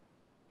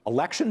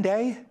 Election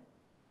day,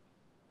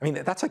 I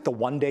mean, that's like the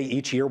one day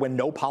each year when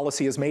no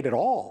policy is made at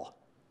all.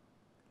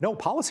 No,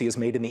 policy is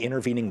made in the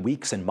intervening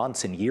weeks and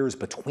months and years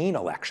between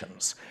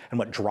elections. And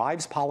what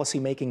drives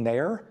policymaking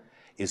there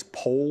is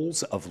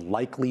polls of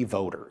likely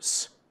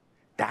voters.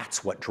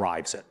 That's what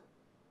drives it.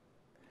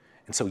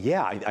 And so,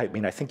 yeah, I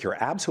mean, I think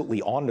you're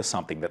absolutely onto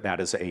something, that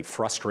is a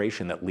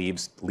frustration that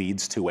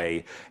leads to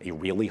a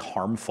really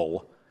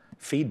harmful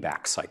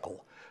feedback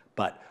cycle.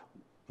 But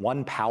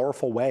one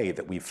powerful way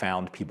that we've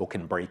found people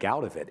can break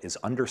out of it is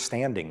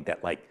understanding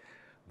that, like,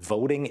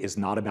 voting is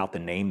not about the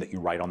name that you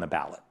write on the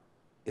ballot.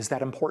 Is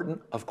that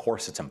important? Of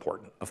course it's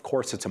important. Of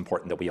course it's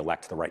important that we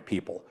elect the right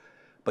people.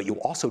 But you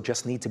also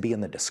just need to be in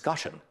the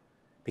discussion,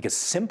 because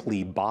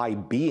simply by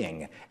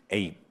being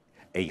a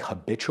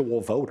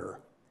habitual voter,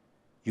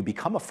 you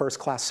become a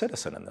first-class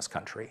citizen in this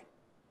country.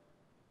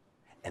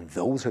 And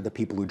those are the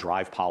people who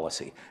drive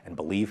policy. And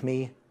believe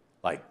me,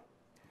 like,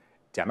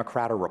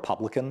 Democrat or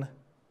Republican,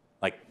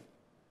 like,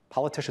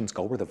 politicians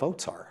go where the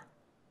votes are.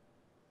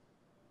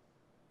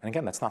 And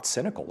again, that's not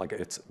cynical. Like,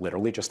 it's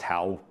literally just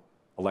how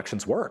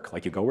elections work.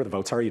 Like, you go where the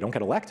votes are, you don't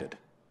get elected.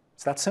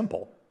 It's that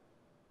simple.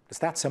 It's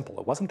that simple.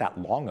 It wasn't that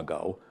long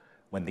ago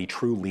when the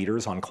true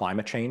leaders on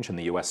climate change in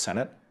the US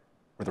Senate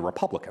were the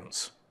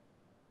Republicans.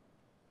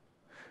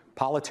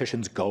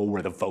 Politicians go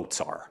where the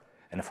votes are.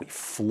 And if we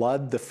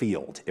flood the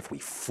field, if we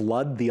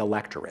flood the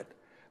electorate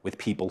with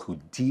people who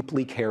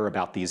deeply care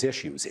about these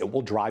issues, it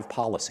will drive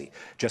policy.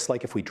 Just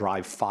like if we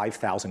drive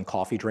 5,000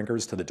 coffee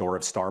drinkers to the door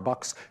of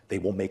Starbucks, they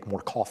will make more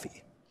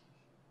coffee.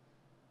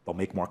 They'll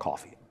make more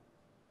coffee.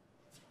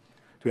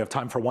 Do we have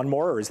time for one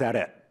more, or is that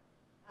it?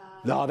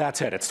 No,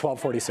 that's it. It's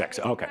 12:46.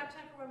 Okay. If we have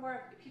time for one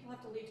more, if people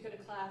have to leave to go to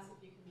class,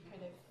 if you can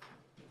kind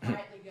of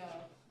quietly go,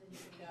 then you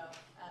can go,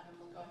 and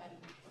we'll go ahead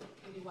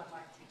and do one more.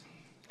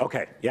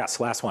 Okay, yes,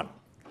 last one.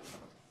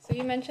 So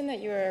you mentioned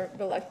that you're a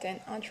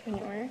reluctant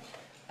entrepreneur,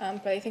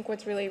 but I think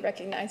what's really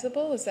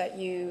recognizable is that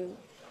you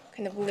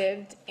kind of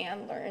lived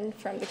and learned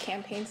from the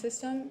campaign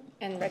system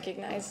and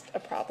recognized a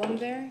problem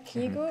there.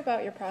 Can you go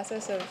about your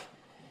process of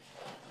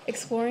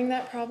exploring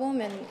that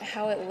problem and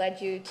how it led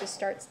you to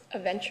start a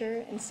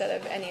venture instead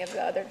of any of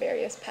the other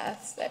various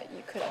paths that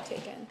you could have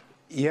taken?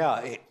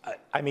 Yeah,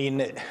 I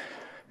mean,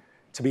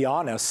 to be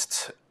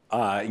honest,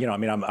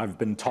 I've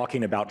been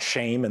talking about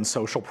shame and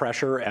social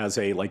pressure as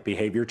a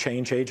behavior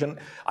change agent.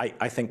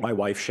 I think my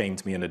wife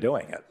shamed me into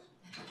doing it.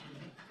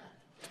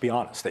 To be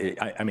honest,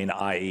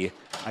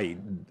 I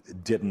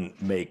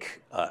didn't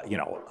make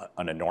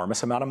an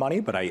enormous amount of money,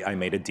 but I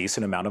made a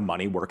decent amount of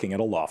money working at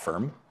a law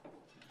firm.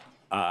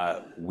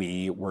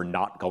 We were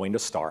not going to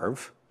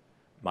starve.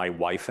 My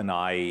wife and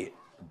I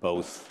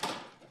both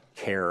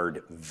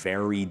cared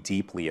very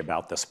deeply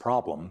about this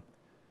problem.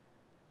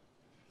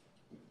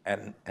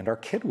 And our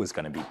kid was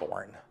going to be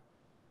born.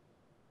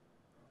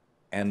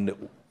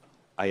 And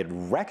I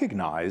had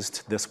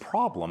recognized this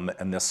problem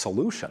and this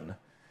solution.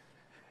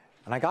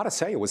 And I got to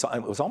say, it was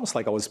almost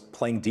like I was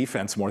playing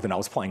defense more than I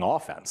was playing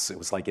offense. It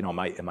was like, am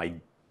I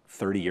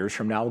 30 years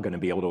from now going to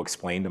be able to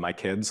explain to my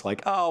kids,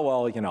 like, oh,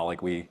 well,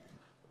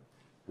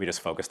 we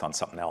just focused on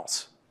something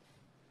else.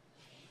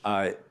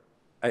 I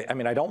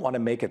don't want to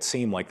make it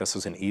seem like this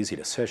was an easy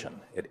decision.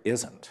 It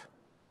isn't.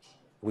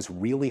 It was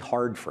really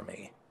hard for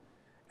me.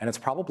 And it's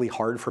probably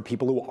hard for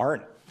people who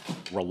aren't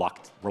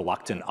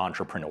reluctant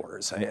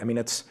entrepreneurs.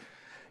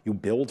 You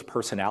build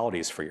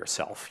personalities for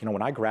yourself.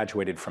 When I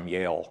graduated from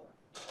Yale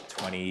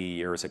 20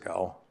 years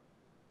ago,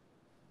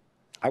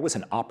 I was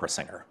an opera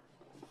singer.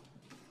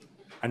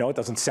 I know it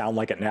doesn't sound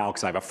like it now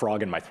because I have a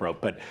frog in my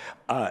throat, but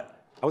I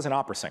was an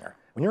opera singer.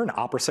 When you're an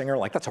opera singer,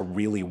 that's a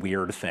really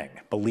weird thing.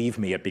 Believe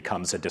me, it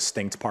becomes a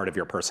distinct part of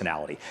your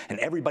personality. And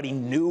everybody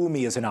knew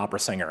me as an opera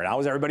singer, and I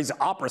was everybody's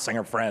opera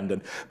singer friend.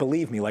 And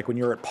believe me, when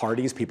you're at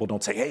parties, people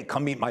don't say, hey,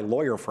 come meet my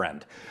lawyer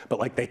friend.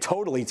 But they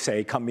totally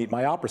say, come meet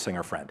my opera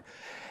singer friend.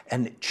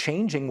 And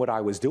changing what I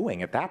was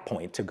doing at that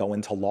point to go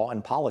into law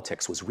and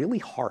politics was really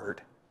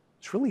hard.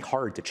 It's really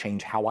hard to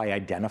change how I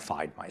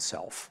identified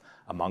myself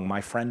among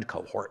my friend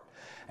cohort.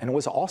 And it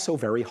was also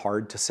very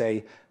hard to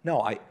say,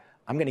 no,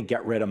 I'm going to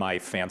get rid of my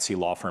fancy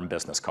law firm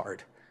business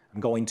card. I'm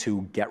going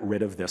to get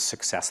rid of this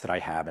success that I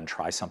have and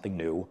try something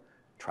new,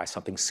 try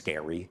something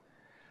scary.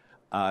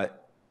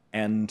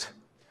 And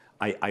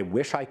I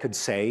wish I could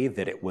say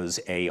that it was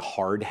a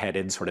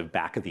hard-headed sort of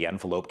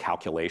back-of-the-envelope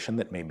calculation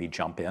that made me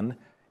jump in.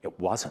 It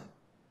wasn't.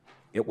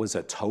 It was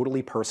a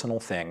totally personal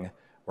thing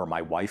where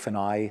my wife and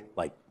I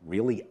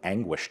really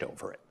anguished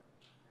over it.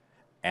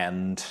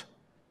 And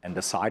and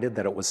decided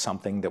that it was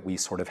something that we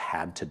sort of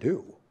had to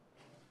do.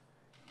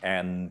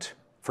 And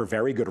for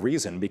very good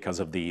reason, because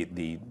of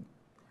the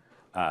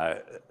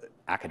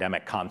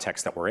academic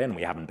context that we're in.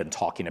 We haven't been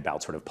talking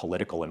about sort of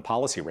political and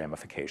policy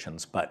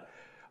ramifications, but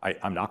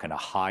I'm not going to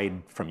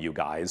hide from you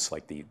guys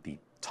like the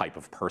type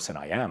of person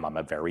I am. I'm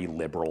a very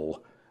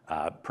liberal,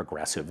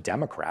 progressive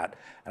Democrat,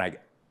 and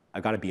I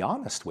got to be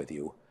honest with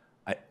you.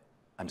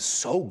 I'm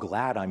so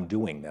glad I'm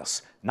doing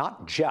this,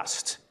 not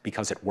just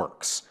because it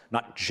works,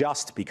 not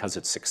just because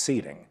it's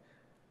succeeding,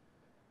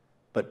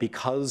 but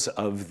because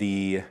of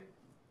if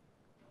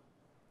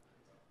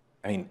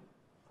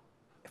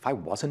I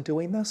wasn't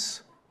doing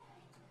this,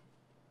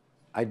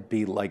 I'd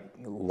be like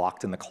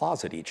locked in the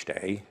closet each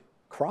day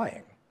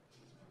crying.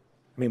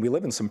 I mean, we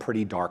live in some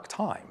pretty dark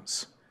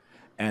times,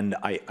 and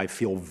I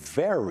feel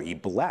very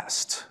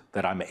blessed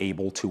that I'm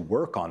able to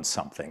work on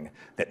something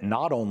that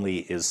not only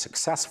is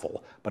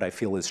successful, but I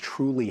feel is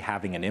truly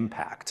having an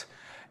impact.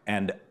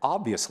 And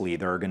obviously,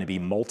 there are going to be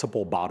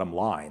multiple bottom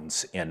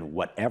lines in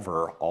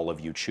whatever all of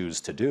you choose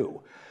to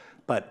do.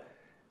 But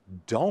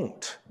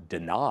don't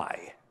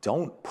deny,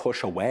 don't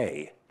push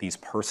away these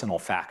personal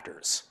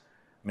factors.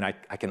 I mean,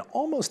 I can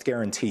almost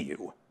guarantee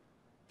you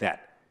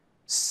that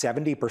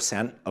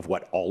 70% of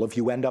what all of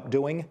you end up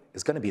doing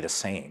is going to be the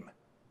same.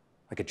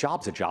 Like a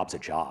job's a job's a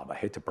job. I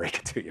hate to break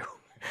it to you.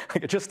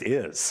 Like it just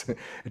is.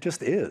 It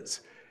just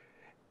is.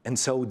 And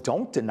so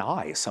don't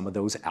deny some of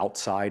those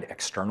outside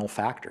external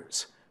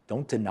factors.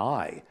 Don't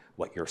deny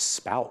what your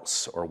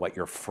spouse or what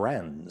your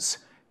friends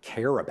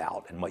care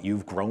about and what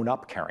you've grown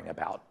up caring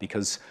about,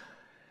 because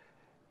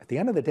at the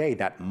end of the day,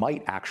 that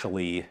might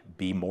actually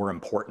be more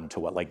important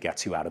to what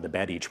gets you out of the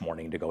bed each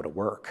morning to go to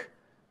work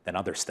than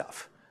other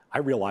stuff. I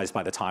realized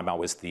by the time I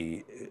was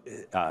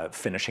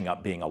finishing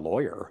up being a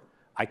lawyer,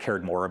 I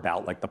cared more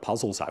about the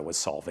puzzles I was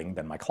solving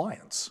than my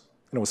clients.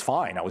 And it was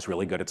fine. I was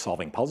really good at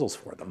solving puzzles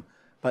for them.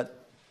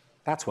 But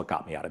that's what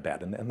got me out of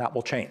bed, and that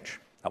will change.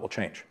 That will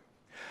change.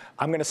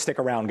 I'm going to stick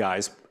around,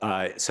 guys,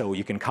 so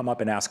you can come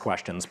up and ask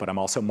questions, but I'm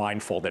also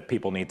mindful that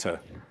people need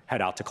to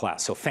head out to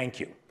class. So thank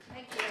you.